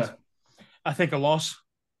December. Third. I think a loss.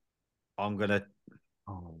 I'm gonna.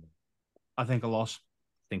 I think a loss.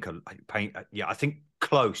 I think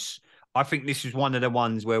close. I think this is one of the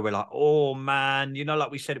ones where we're like, oh man,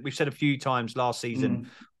 like we've said a few times last season.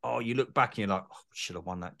 Oh, you look back and you're like, oh, we should have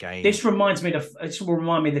won that game. This will remind me of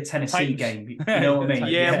the Tennessee Titans. game. You know what I mean?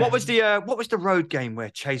 Yeah. What was the road game where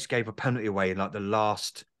Chase gave a penalty away in like the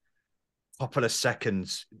last couple of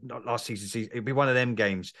seconds? Not last season. It'd be one of them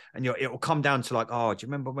games, and it'll come down to like, oh, do you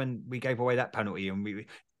remember when we gave away that penalty? And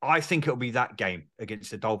I think it'll be that game against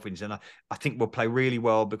the Dolphins, and I think we'll play really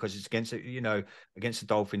well because it's against the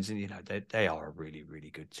Dolphins, and they are a really, really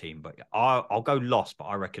good team. But I'll go loss, but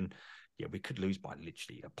I reckon we could lose by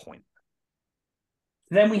literally a point.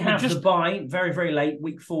 Then we have the bye very, very late,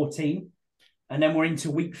 week 14. And then we're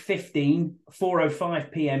into week 15,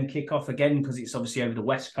 4:05 p.m. kickoff again, because it's obviously over the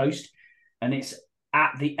West Coast. And it's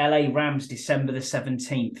at the LA Rams, December the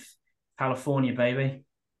 17th. California, baby.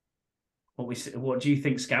 What do you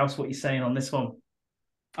think, Scouse? What are you saying on this one?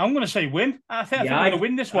 I'm going to say win. I think we're going to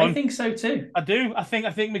win this one. I think so too. I do. I think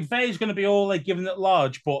McVay is going to be all like giving it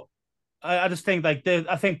large, but I just think I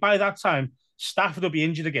think by that time Stafford will be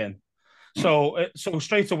injured again. So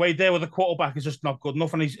straight away there with the quarterback is just not good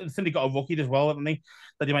enough, and I think they got a rookie as well, haven't they?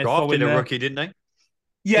 That he might drafted throw in a rookie, didn't they?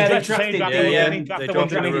 Yeah, they drafted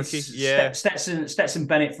a rookie. Yeah, Stetson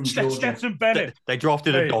Bennett from Georgia. Stetson Bennett. They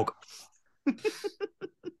drafted a dog.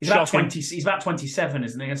 He's about 20. He's about 27,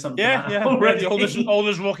 isn't he, or something? Yeah, like that yeah. already. The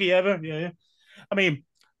oldest rookie ever. Yeah. I mean,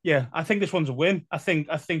 yeah, I think this one's a win. I think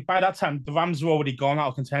by that time the Rams are already gone out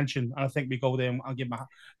of contention, and I think we go there and give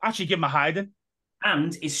them a hiding.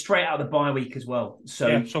 And it's straight out of the bye week as well. So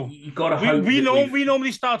you've got to hope. We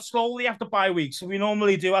normally start slowly after bye weeks. We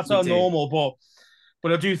normally do. That's our normal.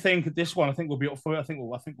 But I do think this one, I think we'll be up for it. I think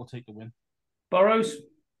we'll take the win. Burrows,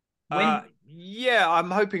 win. Yeah,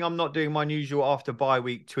 I'm hoping I'm not doing my usual after bye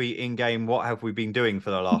week tweet in game. What have we been doing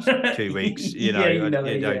for the last 2 weeks? Exactly.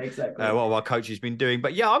 What have our coaches been doing?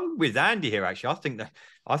 But yeah, I'm with Andy here. Actually,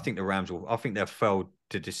 I think the Rams will. I think they've failed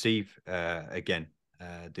to deceive again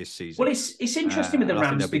this season. Well, it's interesting with the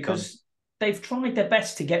Rams because they've tried their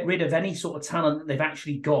best to get rid of any sort of talent that they've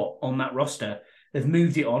actually got on that roster. They've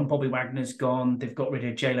moved it on. Bobby Wagner's gone. They've got rid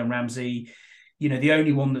of Jalen Ramsey. The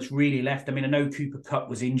only one that's really left, I mean, I know Cooper Kupp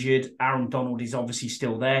was injured. Aaron Donald is obviously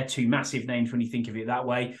still there. 2 massive names when you think of it that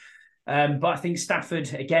way. But I think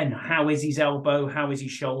Stafford, again, how is his elbow? How is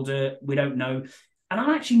his shoulder? We don't know. And I'm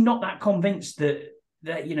actually not that convinced that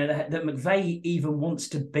McVay even wants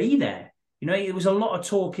to be there. It was a lot of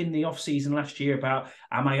talk in the offseason last year about,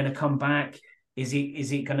 am I going to come back? Is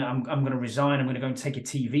it going to, I'm going to resign. I'm going to go and take a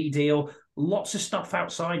TV deal. Lots of stuff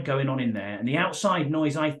outside going on in there. And the outside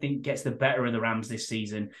noise, I think, gets the better of the Rams this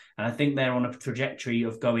season. And I think they're on a trajectory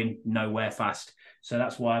of going nowhere fast. So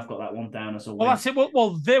that's why I've got that one down as a win. Well, that's it.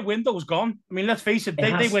 Well, their window's gone. I mean, let's face it.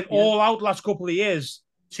 They went all out last couple of years,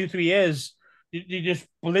 2-3 years. They just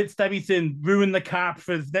blitzed everything, ruined the cap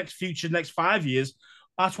for the next 5 years.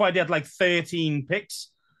 That's why they had like 13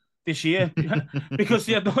 picks this year because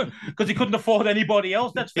he couldn't afford anybody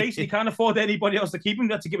else. Let's face it, he can't afford anybody else to keep him.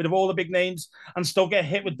 They had to get rid of all the big names and still get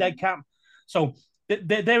hit with dead cap. So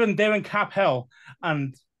they're in cap hell,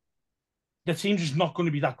 and the team's just not going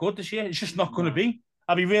to be that good this year. It's just not going to be.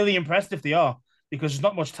 I'd be really impressed if they are, because there's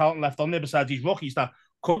not much talent left on there besides these rookies that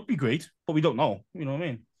could be great, but we don't know. You know what I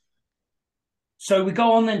mean? So we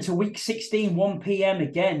go on then to week 16, 1 p.m.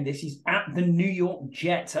 again. This is at the New York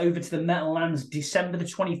Jets, over to the Meadowlands, December the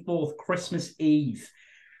 24th, Christmas Eve.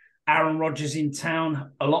 Aaron Rodgers in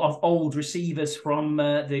town. A lot of old receivers from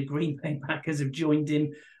the Green Bay Packers have joined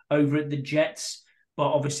him over at the Jets.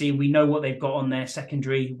 But obviously we know what they've got on their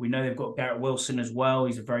secondary. We know they've got Garrett Wilson as well.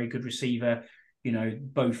 He's a very good receiver.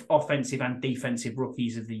 Both offensive and defensive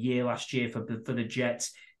rookies of the year last year for the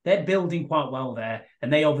Jets. They're building quite well there.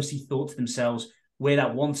 And they obviously thought to themselves, we're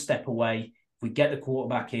that one step away. If we get the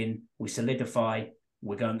quarterback in, we solidify,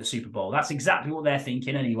 we're going to the Super Bowl. That's exactly what they're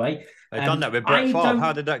thinking anyway. They've done that with Brett Favre.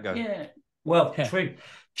 How did that go? Yeah. Well,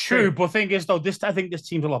 True. But the thing is, though, I think this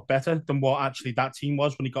team's a lot better than what actually that team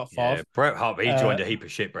was when he got Favre. Yeah, Brett Favre, he joined a heap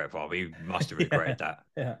of shit, Brett Favre. He must have regretted that.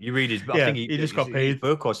 Yeah. You read his, I think he just got paid. His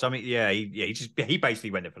book or something. Yeah, he basically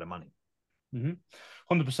went there for the money.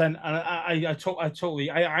 100%. And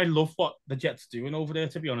I love what the Jets are doing over there,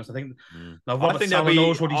 to be honest. I think knows what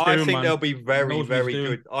he's doing. I think they'll be very, very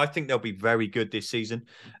good. I think they'll be very good this season.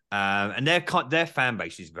 And their fan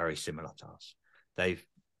base is very similar to us.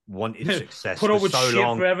 wanted success Put for up with so shit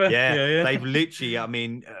long. forever. Yeah. They've literally, I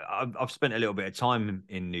mean, I've spent a little bit of time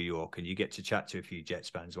in New York, and you get to chat to a few Jets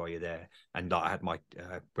fans while you're there. And I had my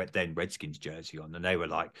then Redskins jersey on, and they were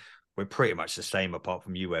like, we're pretty much the same apart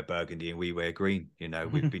from you wear burgundy and we wear green. You know,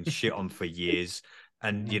 we've been shit on for years.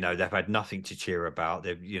 And, you know, they've had nothing to cheer about.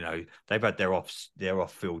 They've had their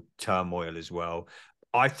off-field turmoil as well.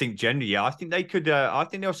 I think generally, I think they could. I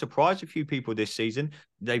think they'll surprise a few people this season.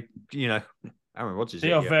 Aaron Rodgers.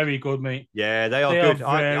 They are very good, mate. Yeah, they are good.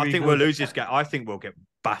 I think we'll lose this game. I think we'll get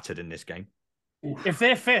battered in this game. If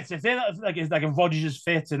they're fit, if Rodgers is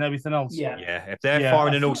fit and everything else. Yeah. If they're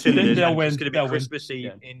firing in all cylinders, it's going to be Christmas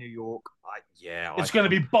Eve in New York. It's going to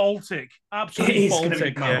be Baltic. Absolutely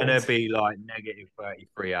Baltic, man. It's going to be like negative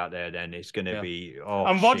 33 out there. Then it's going to be. Oh,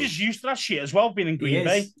 and Rodgers used to that shit as well, being in Green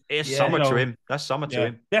Bay. It's summer to him. That's summer to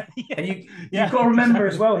him. Yeah. And you've got to remember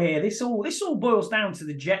as well here. This all boils down to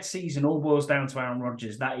the Jets season. All boils down to Aaron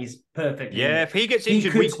Rodgers. That is perfect. Yeah, if he gets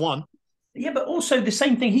injured week 1. Yeah, but also the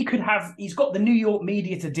same thing. He's got the New York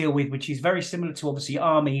media to deal with, which is very similar to obviously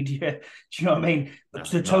our media. Do you know what I mean?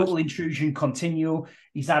 The total intrusion, continual.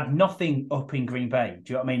 He's had nothing up in Green Bay.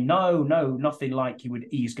 Do you know what I mean? No, nothing like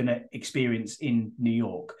he's going to experience in New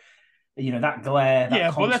York. You know, that glare.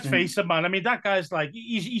 But let's face it, man. I mean, that guy's like,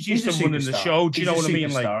 he's used to running the show. Do you know what I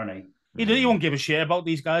mean? Like, he won't give a shit about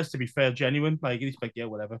these guys, to be fair, genuine. Like, he's like, yeah,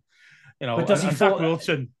 whatever. You know, but does he Zach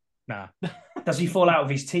Wilson? Nah. Does he fall out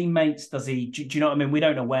with his teammates? Does he? Do you know what I mean? We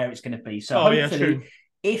don't know where it's going to be. So hopefully,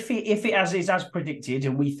 if it is as predicted,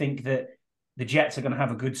 and we think that the Jets are going to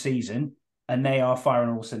have a good season and they are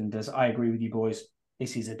firing all cylinders, I agree with you boys.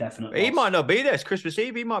 This is a definite. He might not be there. It's Christmas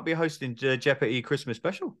Eve. He might be hosting Jeopardy Christmas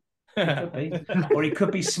special. He could be. Or he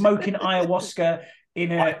could be smoking ayahuasca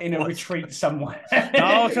in a retreat somewhere.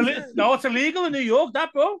 It's illegal in New York,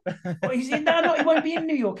 that, bro. Well, he won't be in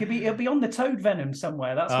New York. He'll be on the toad venom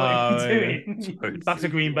somewhere. That's what he's doing. Back to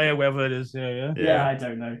Green Bay or wherever it is. Yeah, I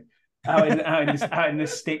don't know. Out in the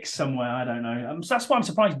sticks somewhere. I don't know. So that's why I'm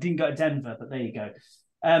surprised he didn't go to Denver. But there you go.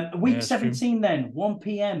 Week 17 true. Then, 1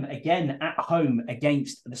 p.m. again at home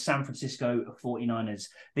against the San Francisco 49ers.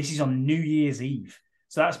 This is on New Year's Eve.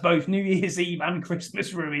 So that's both New Year's Eve and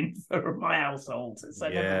Christmas ruin for my household. So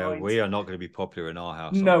we are not going to be popular in our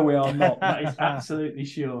household. No, we are not. That is absolutely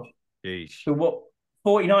sure. Jeez. So what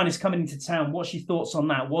 49ers coming into town, what's your thoughts on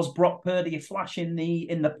that? Was Brock Purdy a flash in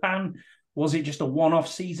the pan? Was it just a one-off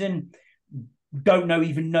season? Don't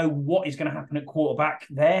know what is going to happen at quarterback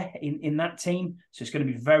there in that team. So it's going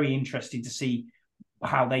to be very interesting to see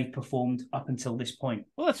how they've performed up until this point.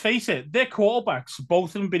 Well, let's face it, their quarterbacks,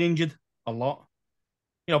 both of them been injured a lot.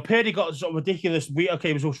 You know, Purdy got a sort of ridiculous,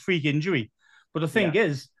 it was a freak injury. But the thing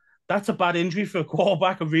is, that's a bad injury for a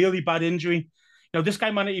quarterback, a really bad injury. You know, this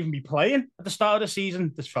guy might not even be playing at the start of the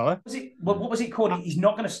season, this fella. What was it called? He's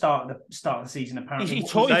not going to start at the start of the season, apparently.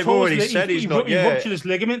 They've already said he's not. He ruptured his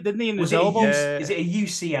ligament, didn't he, in his elbow? Is it a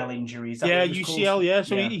UCL injury? UCL, yeah.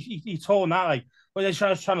 So he told that, like, well, they're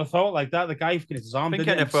trying to throw it like that. The guy finished his arm. I think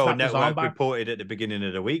NFL Network reported at the beginning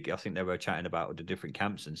of the week. I think they were chatting about the different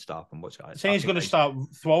camps and stuff and what's going on. Saying he's going to start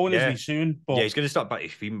throwing, isn't he, soon? But he's going to start. But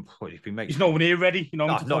if he makes, he's nowhere near ready. You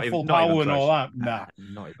know, to full power and all that. Nah.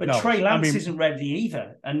 But Trey Lance isn't ready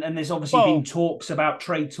either. And there's obviously been talks about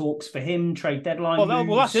trade talks for him, trade deadline.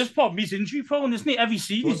 Well, that's his problem. He's injury prone, isn't he? Every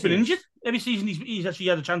season he's been injured. Every season he's actually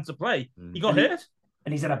had a chance to play. He got hurt.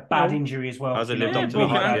 And he's had a bad injury as well. Has it lived up to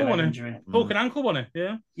broken ankle, wasn't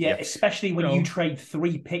it? Yeah, especially when you trade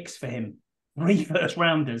 3 picks for him, 3 first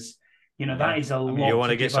rounders. You know, that is a lot. You want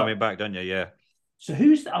to get something back, don't you? Yeah. So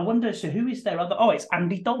who is their other? Oh, it's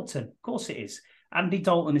Andy Dalton. Of course it is. Andy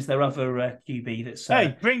Dalton is their other QB that's.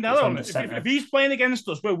 Hey, bring that on. If he's playing against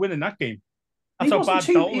us, we're winning that game. That's how bad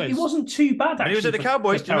Dalton is. He wasn't too bad, actually. And he was at the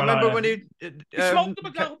Cowboys. Do you remember when he smoked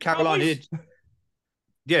the Carolina?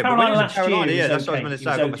 Yeah, Carolina but when he was in Carolina, that's what I was going to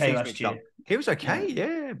say. I got my season mixed up. He was okay,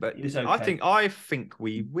 yeah, but I think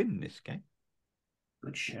we win this game.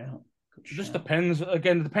 Good shout. It just depends.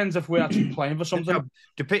 Again, it depends if we're actually playing for something.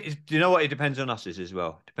 Do you know what? It depends on us as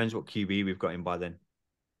well. Depends what QB we've got in by then.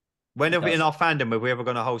 When in our fandom have we ever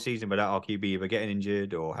gone a whole season without our QB either getting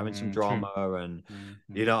injured or having some drama? And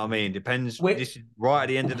you know what I mean? Depends. This is right at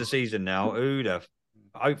the end of the season now.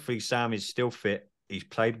 Hopefully Sam is still fit. He's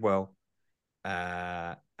played well.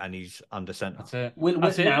 And he's under centre. That's it.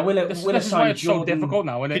 This is why it's so difficult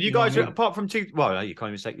now, isn't it? Can you guys, apart from you can't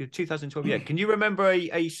even say 2012, yeah. Can you remember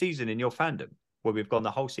a season in your fandom where we've gone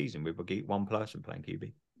the whole season with one person playing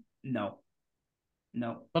QB? No.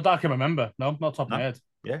 Not that I can remember. No, not top of my head.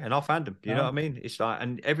 Yeah, in our fandom. You know what I mean? It's like,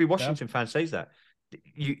 and every Washington fan says that.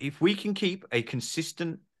 If we can keep a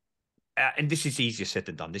consistent and this is easier said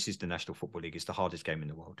than done. This is the National Football League. It's the hardest game in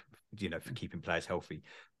the world, for keeping players healthy.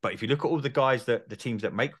 But if you look at all the guys the teams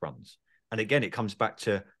that make runs, and again, it comes back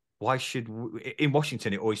to why should in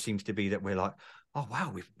Washington, it always seems to be that we're like, oh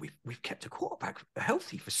wow, we've kept a quarterback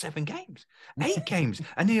healthy for 7 games, 8 games,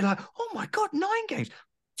 and then you're like, oh my God, 9 games.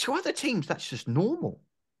 To other teams, that's just normal.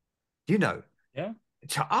 Yeah.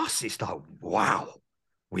 To us, it's like, wow,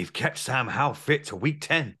 we've kept Sam Howell fit to week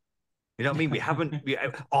 10. You know what I mean? We haven't.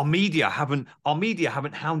 Our media haven't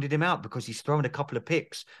hounded him out because he's thrown a couple of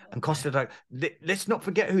picks and costed. Let's not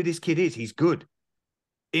forget who this kid is. He's good.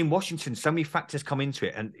 In Washington, so many factors come into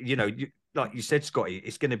it, and like you said, Scotty,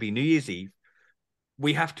 it's going to be New Year's Eve.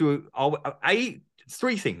 We have to.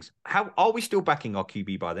 3 things. How are we still backing our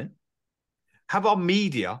QB by then? Have our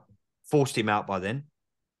media forced him out by then?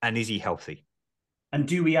 And is he healthy? And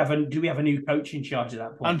do we have a new coach in charge at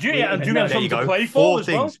that point? And do we have something to play for? 4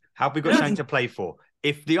 things. Well? Have we got something to play for?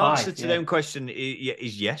 If the answer to them question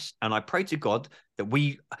is yes, and I pray to God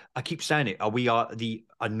that I keep saying it, we are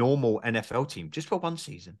a normal NFL team just for 1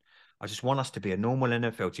 season. I just want us to be a normal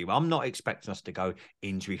NFL team. I'm not expecting us to go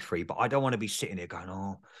injury-free, but I don't want to be sitting here going,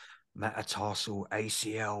 oh, metatarsal,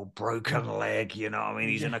 ACL, broken leg, you know what I mean?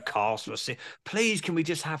 He's in a cast. Please, can we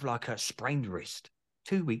just have like a sprained wrist?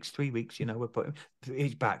 2 weeks, 3 weeks, we're putting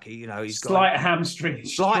he's back. He's got slight hamstring.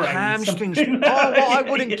 Slight hamstring. What I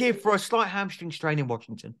wouldn't give for a slight hamstring strain in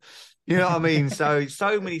Washington. You know what I mean?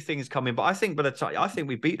 So many things coming. But I think by the time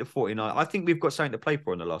we beat the 49, I think we've got something to play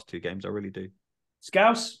for in the last 2 games. I really do.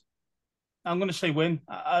 Scouse? I'm going to say win.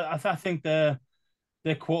 I think their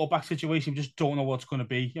quarterback situation, we just don't know what's going to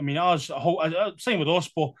be. I mean, same with us,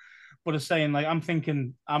 but it's saying like I'm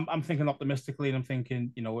thinking optimistically, and I'm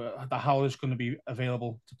thinking the Howell is going to be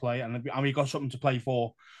available to play, and we got something to play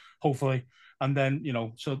for, hopefully, and then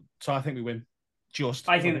so I think we win.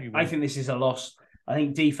 I think this is a loss. I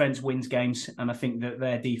think defense wins games, and I think that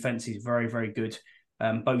their defense is very, very good.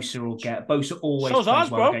 Bosa always plays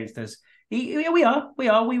well against us. We win.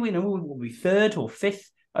 We'll be 3rd or 5th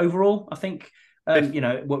overall. I think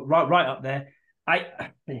right up there.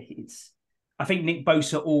 I think Nick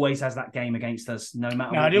Bosa always has that game against us, no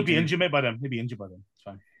matter. No, he'll be injured by them. It's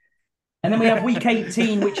fine. And then we have week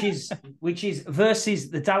 18, which is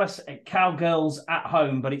versus the Dallas Cowgirls at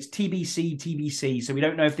home, but it's TBC. So we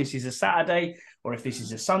don't know if this is a Saturday or if this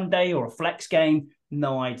is a Sunday or a flex game.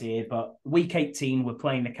 No idea. But week 18, we're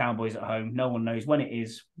playing the Cowboys at home. No one knows when it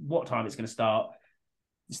is, what time it's going to start.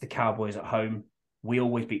 It's the Cowboys at home. We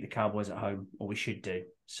always beat the Cowboys at home, or we should do.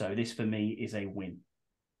 So this for me is a win.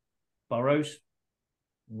 Burrows?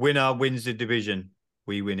 Winner wins the division.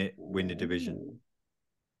 We win the division.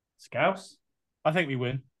 Scouse? I think we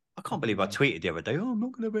win. I can't believe I tweeted the other day, I'm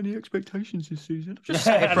not going to have any expectations this season. I've just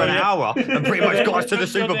sat here for an hour and pretty much got us to the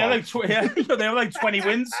Super Bowl. They have like 20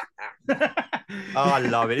 wins. I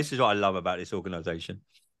love it. This is what I love about this organisation.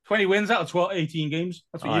 20 wins out of 18 games.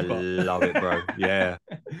 That's what you've got. I love it, bro. Yeah.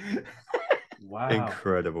 Wow.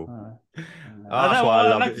 Incredible. That's why I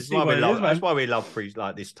love it. That's why we love free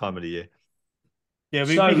like this time of the year. Yeah,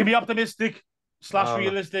 we can be optimistic /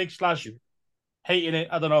 realistic / hating it.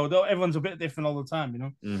 I don't know. Everyone's a bit different all the time,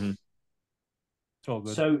 Mm-hmm. It's all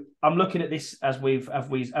good. So I'm looking at this as we've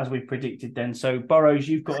predicted. Then, so Burrows,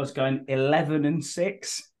 you've got us going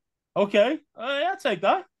 11-6. Okay, I'll take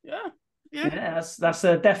that. Yeah. That's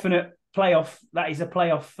a definite playoff. That is a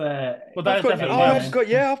playoff. But that is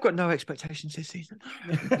definitely. I've got no expectations this season.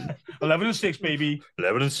 11-6, baby.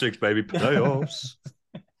 11-6, baby. Playoffs.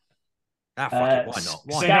 Fuck it. Why not?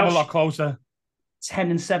 Why not? A lot closer.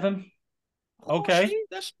 10-7. Okay.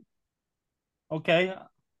 Okay.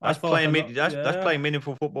 That's playing. That's playing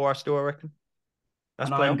meaningful football. I reckon.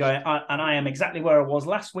 I am exactly where I was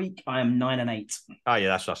last week. I am 9-8. Oh yeah,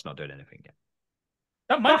 that's us not doing anything yet.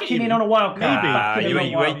 That might backing in on a wild card. You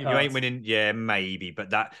ain't winning. Yeah, maybe.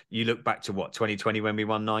 But that you look back to 2020 when we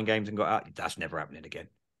won 9 games and got out. That's never happening again.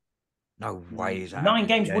 No way is that. 9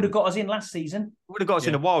 games would have got us in last season. Would have got us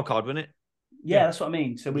in a wild card, wouldn't it? Yeah, that's what I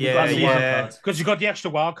mean. So we'd have got the wild card because you got the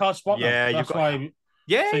extra wild card spot. Yeah, you've got. Why,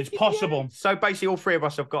 so it's possible. So basically, all 3 of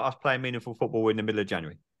us have got us playing meaningful football in the middle of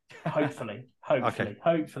January. Hopefully, with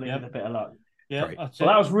a bit of luck. Yeah,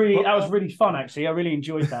 that was really fun. Actually, I really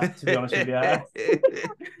enjoyed that. To be honest with you,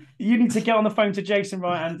 you need to get on the phone to Jason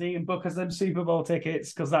Wright, Andy, and book us them Super Bowl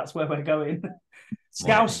tickets because that's where we're going.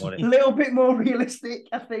 Scouse, a little bit more realistic.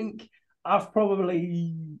 I think I've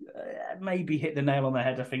probably maybe hit the nail on the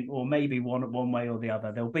head. I think, or maybe one way or the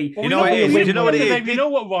other. There'll be. You know what it is. You know what it is. You know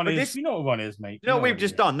what one is. You know what one is, mate. You know what we've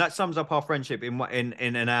just done. That sums up our friendship in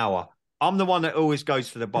an hour. I'm the one that always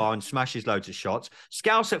goes to the bar and smashes loads of shots.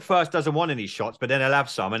 Scouse at first doesn't want any shots, but then he'll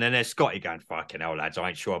have some. And then there's Scotty going, fucking hell, lads, I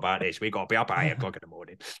ain't sure about this. We got to be up at 8 o'clock in the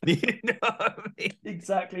morning. You know what I mean?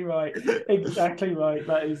 Exactly right. Exactly right.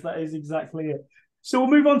 That is exactly it. So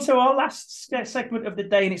we'll move on to our last segment of the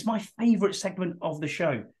day, and it's my favourite segment of the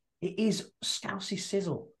show. It is Scouse's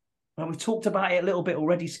Sizzle. Well, we've talked about it a little bit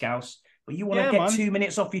already, Scouse, but you want to get 2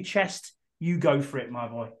 minutes off your chest, you go for it, my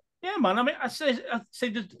boy. Yeah, man. I mean, I'd say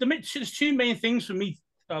there's two main things for me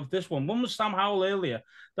of this one. One was Sam Howell earlier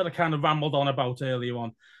that I kind of rambled on about earlier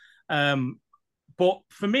on. But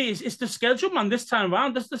for me, it's the schedule, man. This time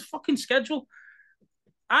around, this fucking schedule.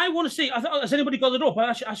 I want to see. Has anybody got it up? I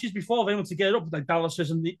asked you before if anyone to get it up, like Dallas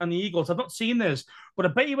and the Eagles. I've not seen this, but I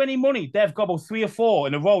bet you any money they've got about 3 or 4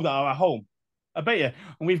 in a row that are at home. I bet you,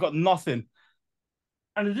 and we've got nothing.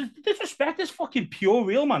 And the disrespect is fucking pure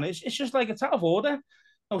real, man. It's just like it's out of order.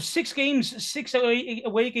 No, 6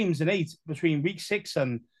 away games in 8 between week 6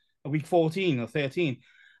 and week 14 or 13.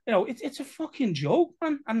 You know, it's a fucking joke,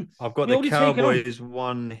 man. And I've got the Cowboys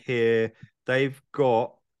one here. They've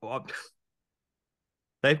got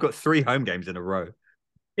 3 home games in a row.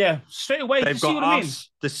 Yeah, straight away. They've got us,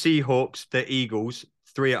 the Seahawks, the Eagles,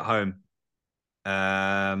 3 at home.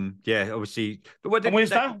 Yeah, obviously. But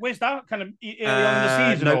where's that? Where's that? Kind of early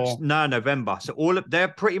on in the season? No, November. So they're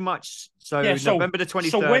pretty much November the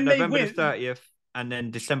 23rd, November the 30th, and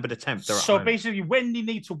then December the 10th. So basically, when they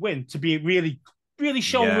need to win to be really, really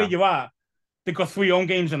showing where you are, they've got 3 home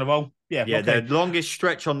games in a row. Yeah, yeah. Okay. Their longest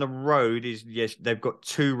stretch on the road is they've got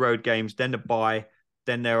 2 road games, then the bye,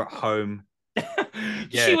 then they're at home.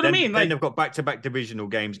 See what I mean? Then they've got back-to-back divisional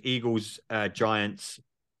games: Eagles, Giants,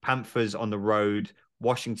 Panthers on the road,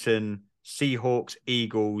 Washington, Seahawks,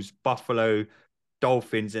 Eagles, Buffalo,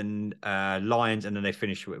 Dolphins, and Lions, and then they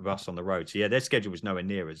finish with us on the road. So yeah, their schedule was nowhere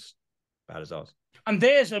near as bad as ours. And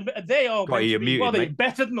they are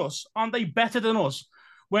better than us. Aren't they better than us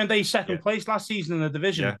when they second place last season in the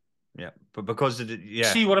division? Yeah. But because of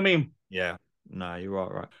see what I mean? Yeah. No, you're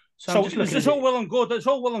right. So it's all well and good. It's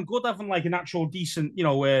all well and good having like an actual decent,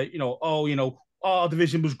 our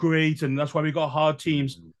division was great, and that's why we got hard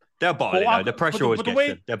teams. They're bottom. The pressure always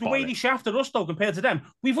gets them. The way they shafted us, though, compared to them,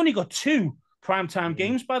 we've only got 2 primetime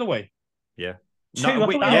games, by the way. Yeah. 2.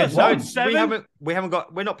 We haven't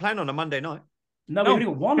got. We're not playing on a Monday night. No, we've only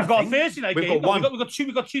got 1. We've got a Thursday night game. We've got 2.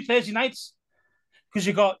 We've got 2 Thursday nights because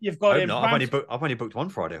you've got. I've only booked one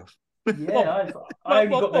Friday off. Yeah, I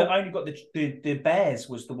only got the Bears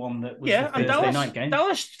was the one that was the Thursday night game.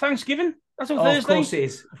 Dallas Thanksgiving. That's on Thursday. Of course it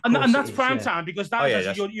is. And that's prime time because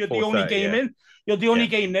you're the only game in. You're the only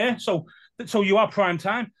game there. So you are prime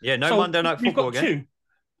time. Yeah, no Monday night football again. We've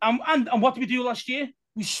got 2. And what did we do last year?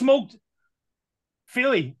 We smoked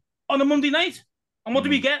Philly on a Monday night. And what do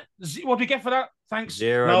we get? What do we get for that? Thanks.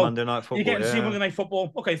 0 Monday night football. You're getting 0 Monday night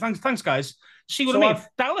football. Okay, thanks, guys. See what I mean?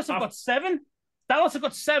 Dallas have got 7. Dallas have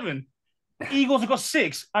got 7. Eagles have got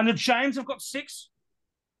 6, and the Giants have got 6.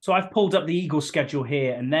 So I've pulled up the Eagles schedule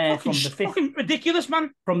here, and they're from the 5th. Fucking ridiculous, man.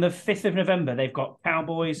 From the 5th of November, they've got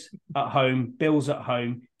Cowboys at home, Bills at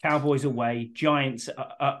home, Cowboys away, Giants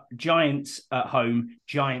at home,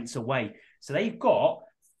 Giants away. So they've got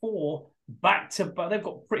 4 back-to-back. They've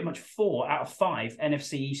got pretty much 4 out of 5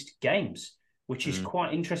 NFC East games, which is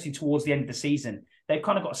quite interesting towards the end of the season. They've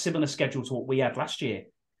kind of got a similar schedule to what we had last year,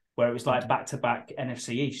 where it was like back-to-back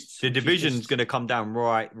NFC East. The division's going to come down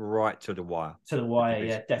right to the wire. To the wire,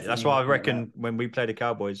 yeah, definitely. That's why I reckon when we play the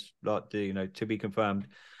Cowboys, to be confirmed,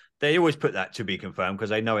 they always put that to be confirmed because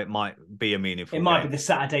they know it might be a meaningful game. It might be the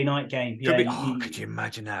Saturday night game. Could you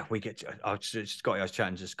imagine that? If we get Scotty, I was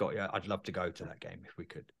chatting to Scotty. I'd love to go to that game if we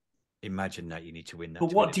could. Imagine that you need to win that.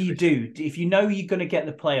 But what do you do? If you know you're going to get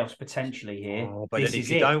the playoffs potentially here, but then if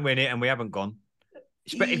you don't win it and we haven't gone,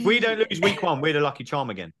 if we don't lose week 1, we're the lucky charm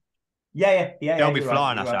again. Yeah. They'll be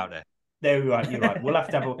flying us out there. You're right. We'll have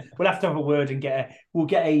to have a word and we'll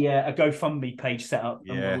get a GoFundMe page set up.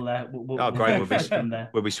 Yeah. And we'll great.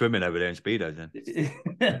 We'll be swimming over there in speedos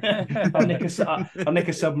then. I'll nick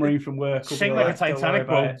a submarine from work. Sing like a Titanic,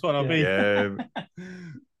 bro. That's what I'll be. Yeah.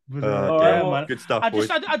 Man. Good stuff.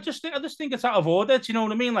 I just think it's out of order. Do you know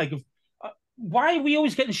what I mean? Like, why are we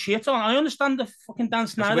always getting shit on? I understand the fucking Dan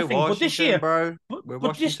Snyder thing, but this year,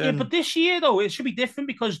 but this year though, it should be different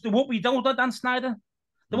because there won't be Dan Snyder.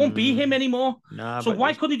 There won't be him anymore. So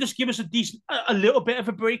why couldn't he just give us a little bit of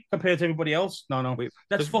a break compared to everybody else? No.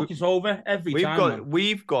 That's fucking over every time.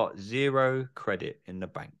 We've got 0 credit in the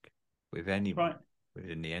bank with anyone. Right.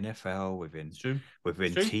 Within the NFL, within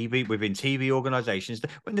TV organizations,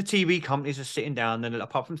 when the TV companies are sitting down, then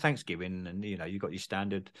apart from Thanksgiving, and you've got your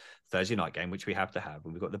standard Thursday night game, which we have to have,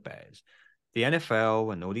 and we've got the Bears. the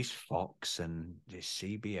NFL and all these Fox and this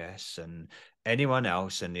CBS and anyone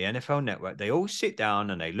else and the NFL Network, they all sit down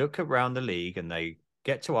and they look around the league and they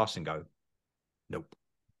get to us and go, nope,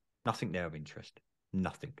 nothing there of interest.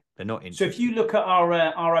 Nothing. They're not interested. So if you look at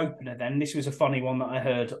our opener, then this was a funny one that I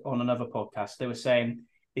heard on another podcast. They were saying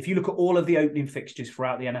if you look at all of the opening fixtures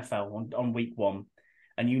throughout the NFL on week 1,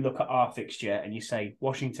 and you look at our fixture and you say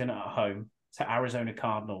Washington at home to Arizona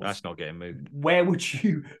Cardinals, that's not getting moved. Where would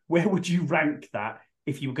you rank that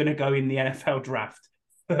if you were going to go in the NFL draft?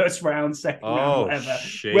 First round, second round, whatever.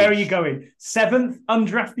 Sheesh. Where are you going? 7th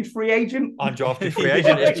undrafted free agent? Undrafted free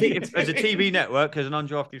agent. As a TV network, as an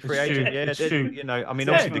undrafted free agent. It's true. You know, I mean,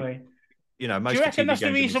 obviously, most do you reckon that's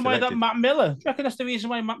the reason why that Matt Miller? Do you reckon that's the reason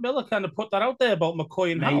why Matt Miller kind of put that out there about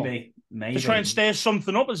McCoy and maybe to try and stir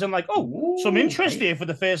something up, as in like, some interest here for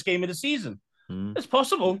the first game of the season. It's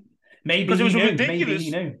possible. Maybe because it was ridiculous.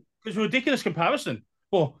 It was a ridiculous comparison.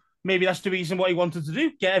 Well, maybe that's the reason what he wanted to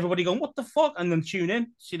do: get everybody going, "What the fuck?" and then tune in.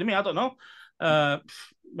 See to me, I don't know.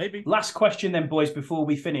 Maybe. Last question, then, boys, before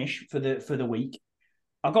we finish for the week.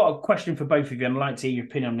 I've got a question for both of you, and I'd like to hear your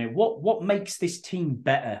opinion on it. What makes this team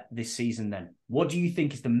better this season, then? What do you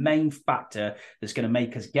think is the main factor that's going to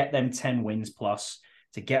make us get them 10 wins plus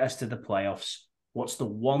to get us to the playoffs? What's the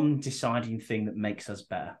one deciding thing that makes us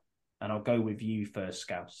better? And I'll go with you first,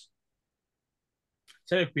 Scouse.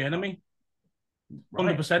 Eric Bieniemy.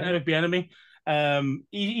 100% Eric Bieniemy.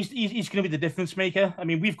 He's going to be the difference maker. I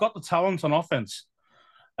mean, we've got the talent on offense.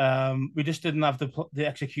 We just didn't have the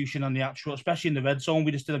execution on the actual, especially in the red zone.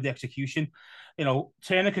 We just didn't have the execution. You know,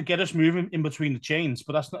 Turner could get us moving in between the chains,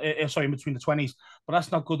 but that's not. In between the 20s, but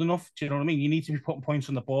that's not good enough. Do you know what I mean? You need to be putting points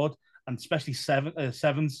on the board, and especially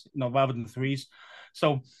sevens, rather than threes.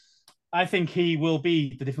 So, I think he will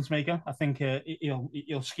be the difference maker. I think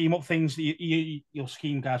he'll scheme up things. He'll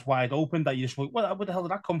scheme guys wide open that you just where the hell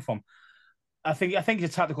did that come from? I think he's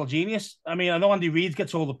a tactical genius. I mean, I know Andy Reid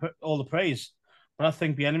gets all the praise. But I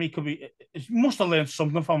think Bieniemy must have learned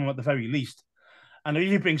something from him at the very least. And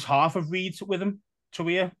if he brings half of Reid with him to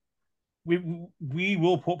here, we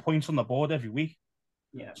will put points on the board every week.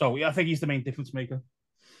 Yeah. So I think he's the main difference maker.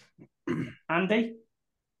 Andy?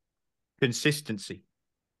 Consistency.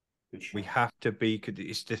 We have to be.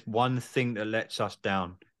 It's just one thing that lets us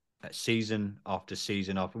down. Season after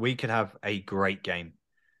season after, we could have a great game,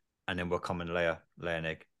 and then we'll come and lay an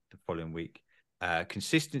egg the following week.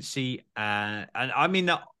 Consistency and I mean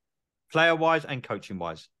that player wise and coaching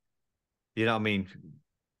wise. You know what I mean?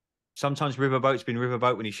 Sometimes Riverboat's been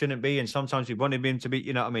Riverboat when he shouldn't be, and sometimes we wanted him to be.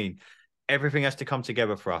 You know what I mean? Everything has to come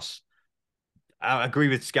together for us. I agree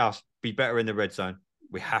with Scouse. Be better in the red zone.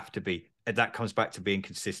 We have to be. And that comes back to being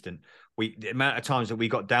consistent. The amount of times that we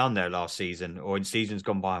got down there last season or in seasons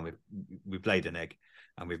gone by, and we've laid an egg,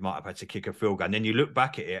 and we might have had to kick a field goal. And then you look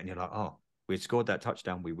back at it and you're like, oh, we had scored that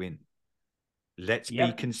touchdown, we win. Let's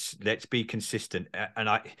be consistent. And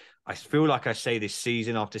I feel like I say this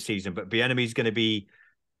season after season, but Bieniemy's going to be.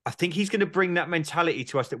 I think he's going to bring that mentality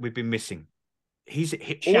to us that we've been missing.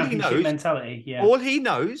 All he knows mentality. Yeah. All he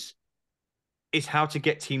knows is how to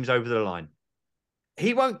get teams over the line.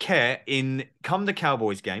 He won't care come the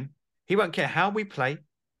Cowboys game. He won't care how we play,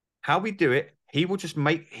 how we do it. He will just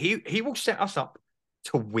he will set us up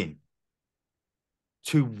to win.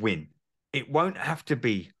 To win. It won't have to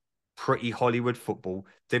be pretty Hollywood football.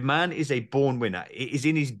 The man is a born winner. It is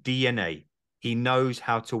in his DNA. He knows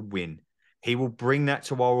how to win. He will bring that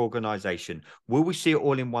to our organization. Will we see it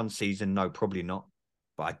all in one season? No, probably not.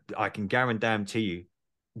 But I can guarantee you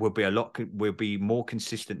we'll be more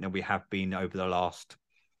consistent than we have been over the last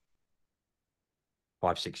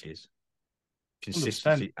 5-6 years.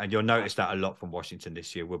 Consistency, 100%. And you'll notice that a lot from Washington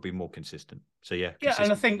this year. We'll be more consistent. So yeah,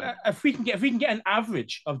 and I think if we can get an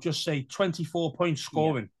average of just say 24 points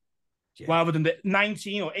scoring, rather than the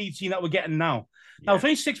 19 or 18 that we're getting now. Now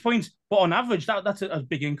 26 points, but on average that's a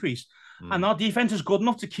big increase. And our defense is good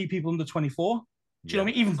enough to keep people under 24. Do you know what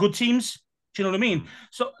I mean? Even good teams. Do you know what I mean?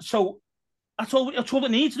 So that's all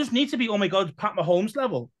it needs. It just needs to be, oh my God, Pat Mahomes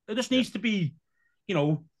level. It just needs to be,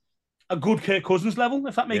 a good Kirk Cousins level,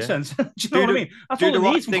 if that makes sense. Do you know what I mean? That's all it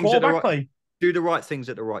needs from quarterback play. Do the right things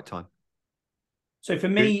at the right time. So for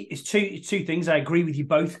me, it's two things. I agree with you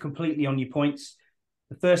both completely on your points.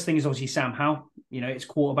 The first thing is obviously Sam Howell. It's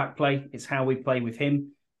quarterback play. It's how we play with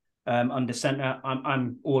him under center.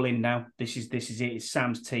 I'm all in now. This is it. It's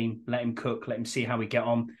Sam's team. Let him cook. Let him see how we get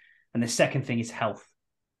on. And the second thing is health.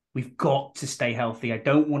 We've got to stay healthy. I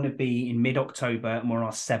don't want to be in mid-October and we're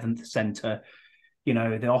our 7th center.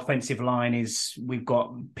 The offensive line we've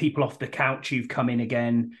got people off the couch who've come in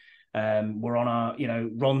again. We're on our,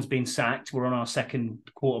 Ron's been sacked. We're on our second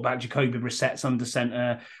quarterback. Jacoby Brissett's under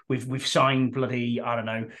center. We've signed bloody, I don't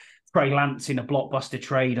know, Trey Lance in a blockbuster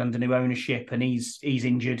trade under new ownership, and he's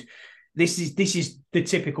injured. This is the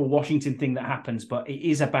typical Washington thing that happens, but it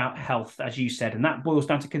is about health, as you said, and that boils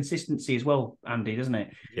down to consistency as well, Andy, doesn't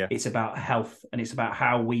it? Yeah. It's about health, and it's about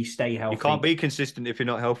how we stay healthy. You can't be consistent if you're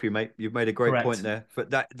not healthy, mate. You've made a great point there,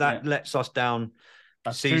 but that lets us down.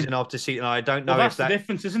 That's season true. After season. I don't know if that's the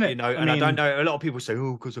difference, isn't it? I don't know. A lot of people say,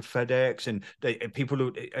 "Oh, because of FedEx," and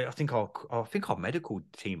people. I think our medical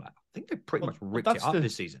team. I think they pretty much ripped it up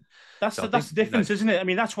this season. That's the difference, isn't it? I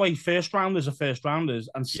mean, that's why first rounders are first rounders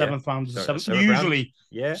and seventh rounders are seventh. Usually,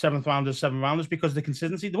 seventh rounders, seventh rounders, because the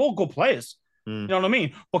consistency. They're all good players. You know what I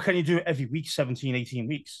mean? But can you do it every week, 17, 18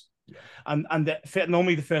 weeks? Yeah. And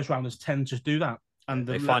normally the first rounders tend to do that, and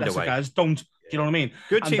they find a way. Guys don't. Do you know what I mean?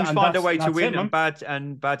 Good teams find a way to win, and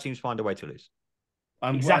bad teams find a way to lose.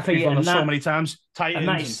 Exactly, we've done it so many times. Titans, and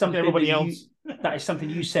that is something everybody else. That is something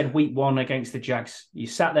you said week one against the Jags. You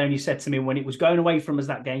sat there and you said to me when it was going away from us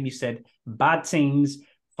that game, you said, bad teams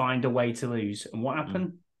find a way to lose. And what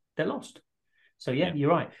happened? They lost. So, yeah,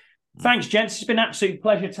 you're right. Thanks, gents. It's been an absolute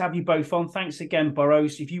pleasure to have you both on. Thanks again,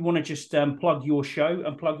 Burrows. If you want to just plug your show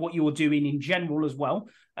and plug what you're doing in general as well,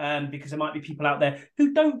 because there might be people out there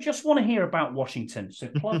who don't just want to hear about Washington. So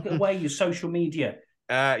plug away your social media.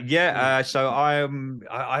 So I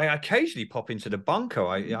occasionally pop into the bunker.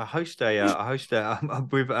 I host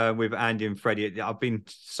with Andy and Freddie. I've been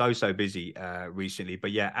so busy recently,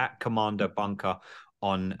 but at Commander Bunker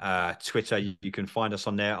on Twitter. You can find us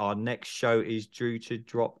on there. Our next show is due to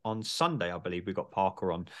drop on Sunday, I believe. We've got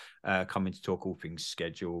Parker on coming to talk all things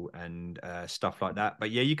schedule and stuff like that.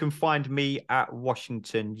 But you can find me at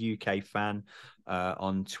Washington UK Fan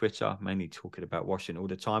on Twitter, mainly talking about Washington all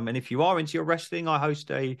the time. And if you are into your wrestling, I host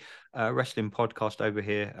a wrestling podcast over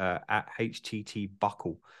here at HTT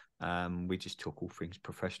Buckle. We just talk all things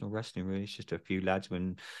professional wrestling, really. It's just a few lads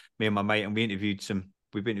when me and my mate, and we've interviewed some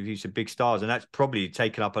big stars, and that's probably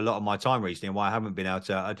taken up a lot of my time recently, and why I haven't been able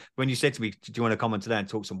to. When you said to me, do you want to come on today and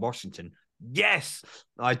talk some Washington? Yes,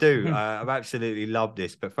 I do. I've absolutely loved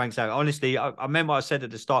this. But thanks, honestly, I remember I said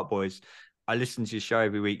at the start, boys, I listen to your show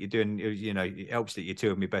every week. You're doing, it helps that you're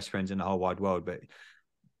two of my best friends in the whole wide world, but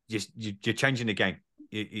you're changing the game.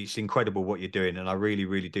 It's incredible what you're doing, and I really,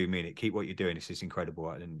 really do mean it. Keep what you're doing. It's just incredible,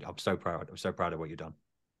 and I'm so proud. I'm so proud of what you've done.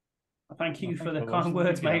 Thank you for the kind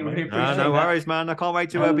words, mate. Really appreciate no worries, man. I can't wait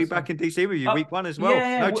to be back in DC with you week one as well.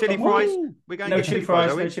 No chili fries. We're going no chili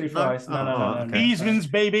fries. No chili fries. No. Eastman's,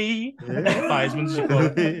 baby. Eastman's.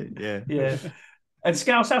 Yeah. And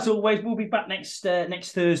Scouse, as always, we'll be back next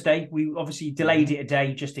Thursday. We obviously delayed it a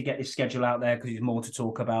day just to get this schedule out there because there's more to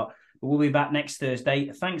talk about. But we'll be back next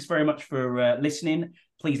Thursday. Thanks very much for listening.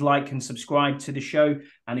 Please like and subscribe to the show.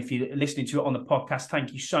 And if you're listening to it on the podcast,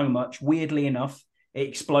 thank you so much. Weirdly enough, it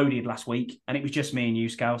exploded last week, and it was just me and you,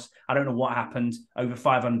 Scouse. I don't know what happened. Over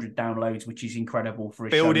 500 downloads, which is incredible for a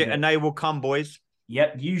show. Build it, and they will come, boys.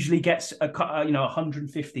 Yep, usually gets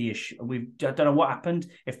 150-ish. I don't know what happened.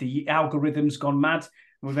 If the algorithm's gone mad,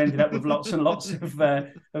 we've ended up with lots and lots of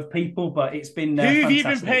people. But it's been who've you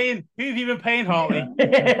been paying, Hartley?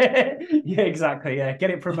 Yeah, exactly. Yeah,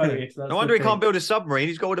 get it promoted. No wonder he can't build a submarine.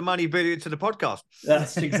 He's got all the money built it to the podcast.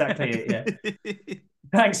 That's exactly it. Yeah.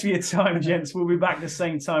 Thanks for your time, gents. We'll be back the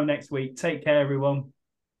same time next week. Take care, everyone.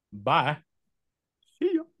 Bye.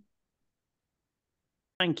 See ya.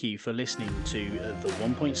 Thank you for listening to the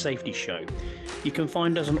 1 Point Safety Show. You can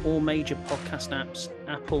find us on all major podcast apps,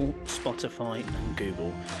 Apple, Spotify, and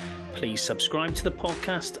Google. Please subscribe to the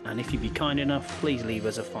podcast, and if you'd be kind enough, please leave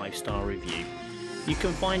us a 5-star review. You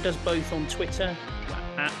can find us both on Twitter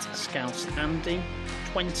at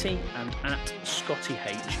ScouseAndy20 and at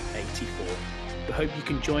ScottyH84. I hope you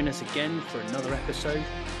can join us again for another episode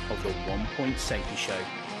of the 1 Point Safety Show.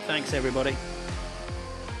 Thanks, everybody.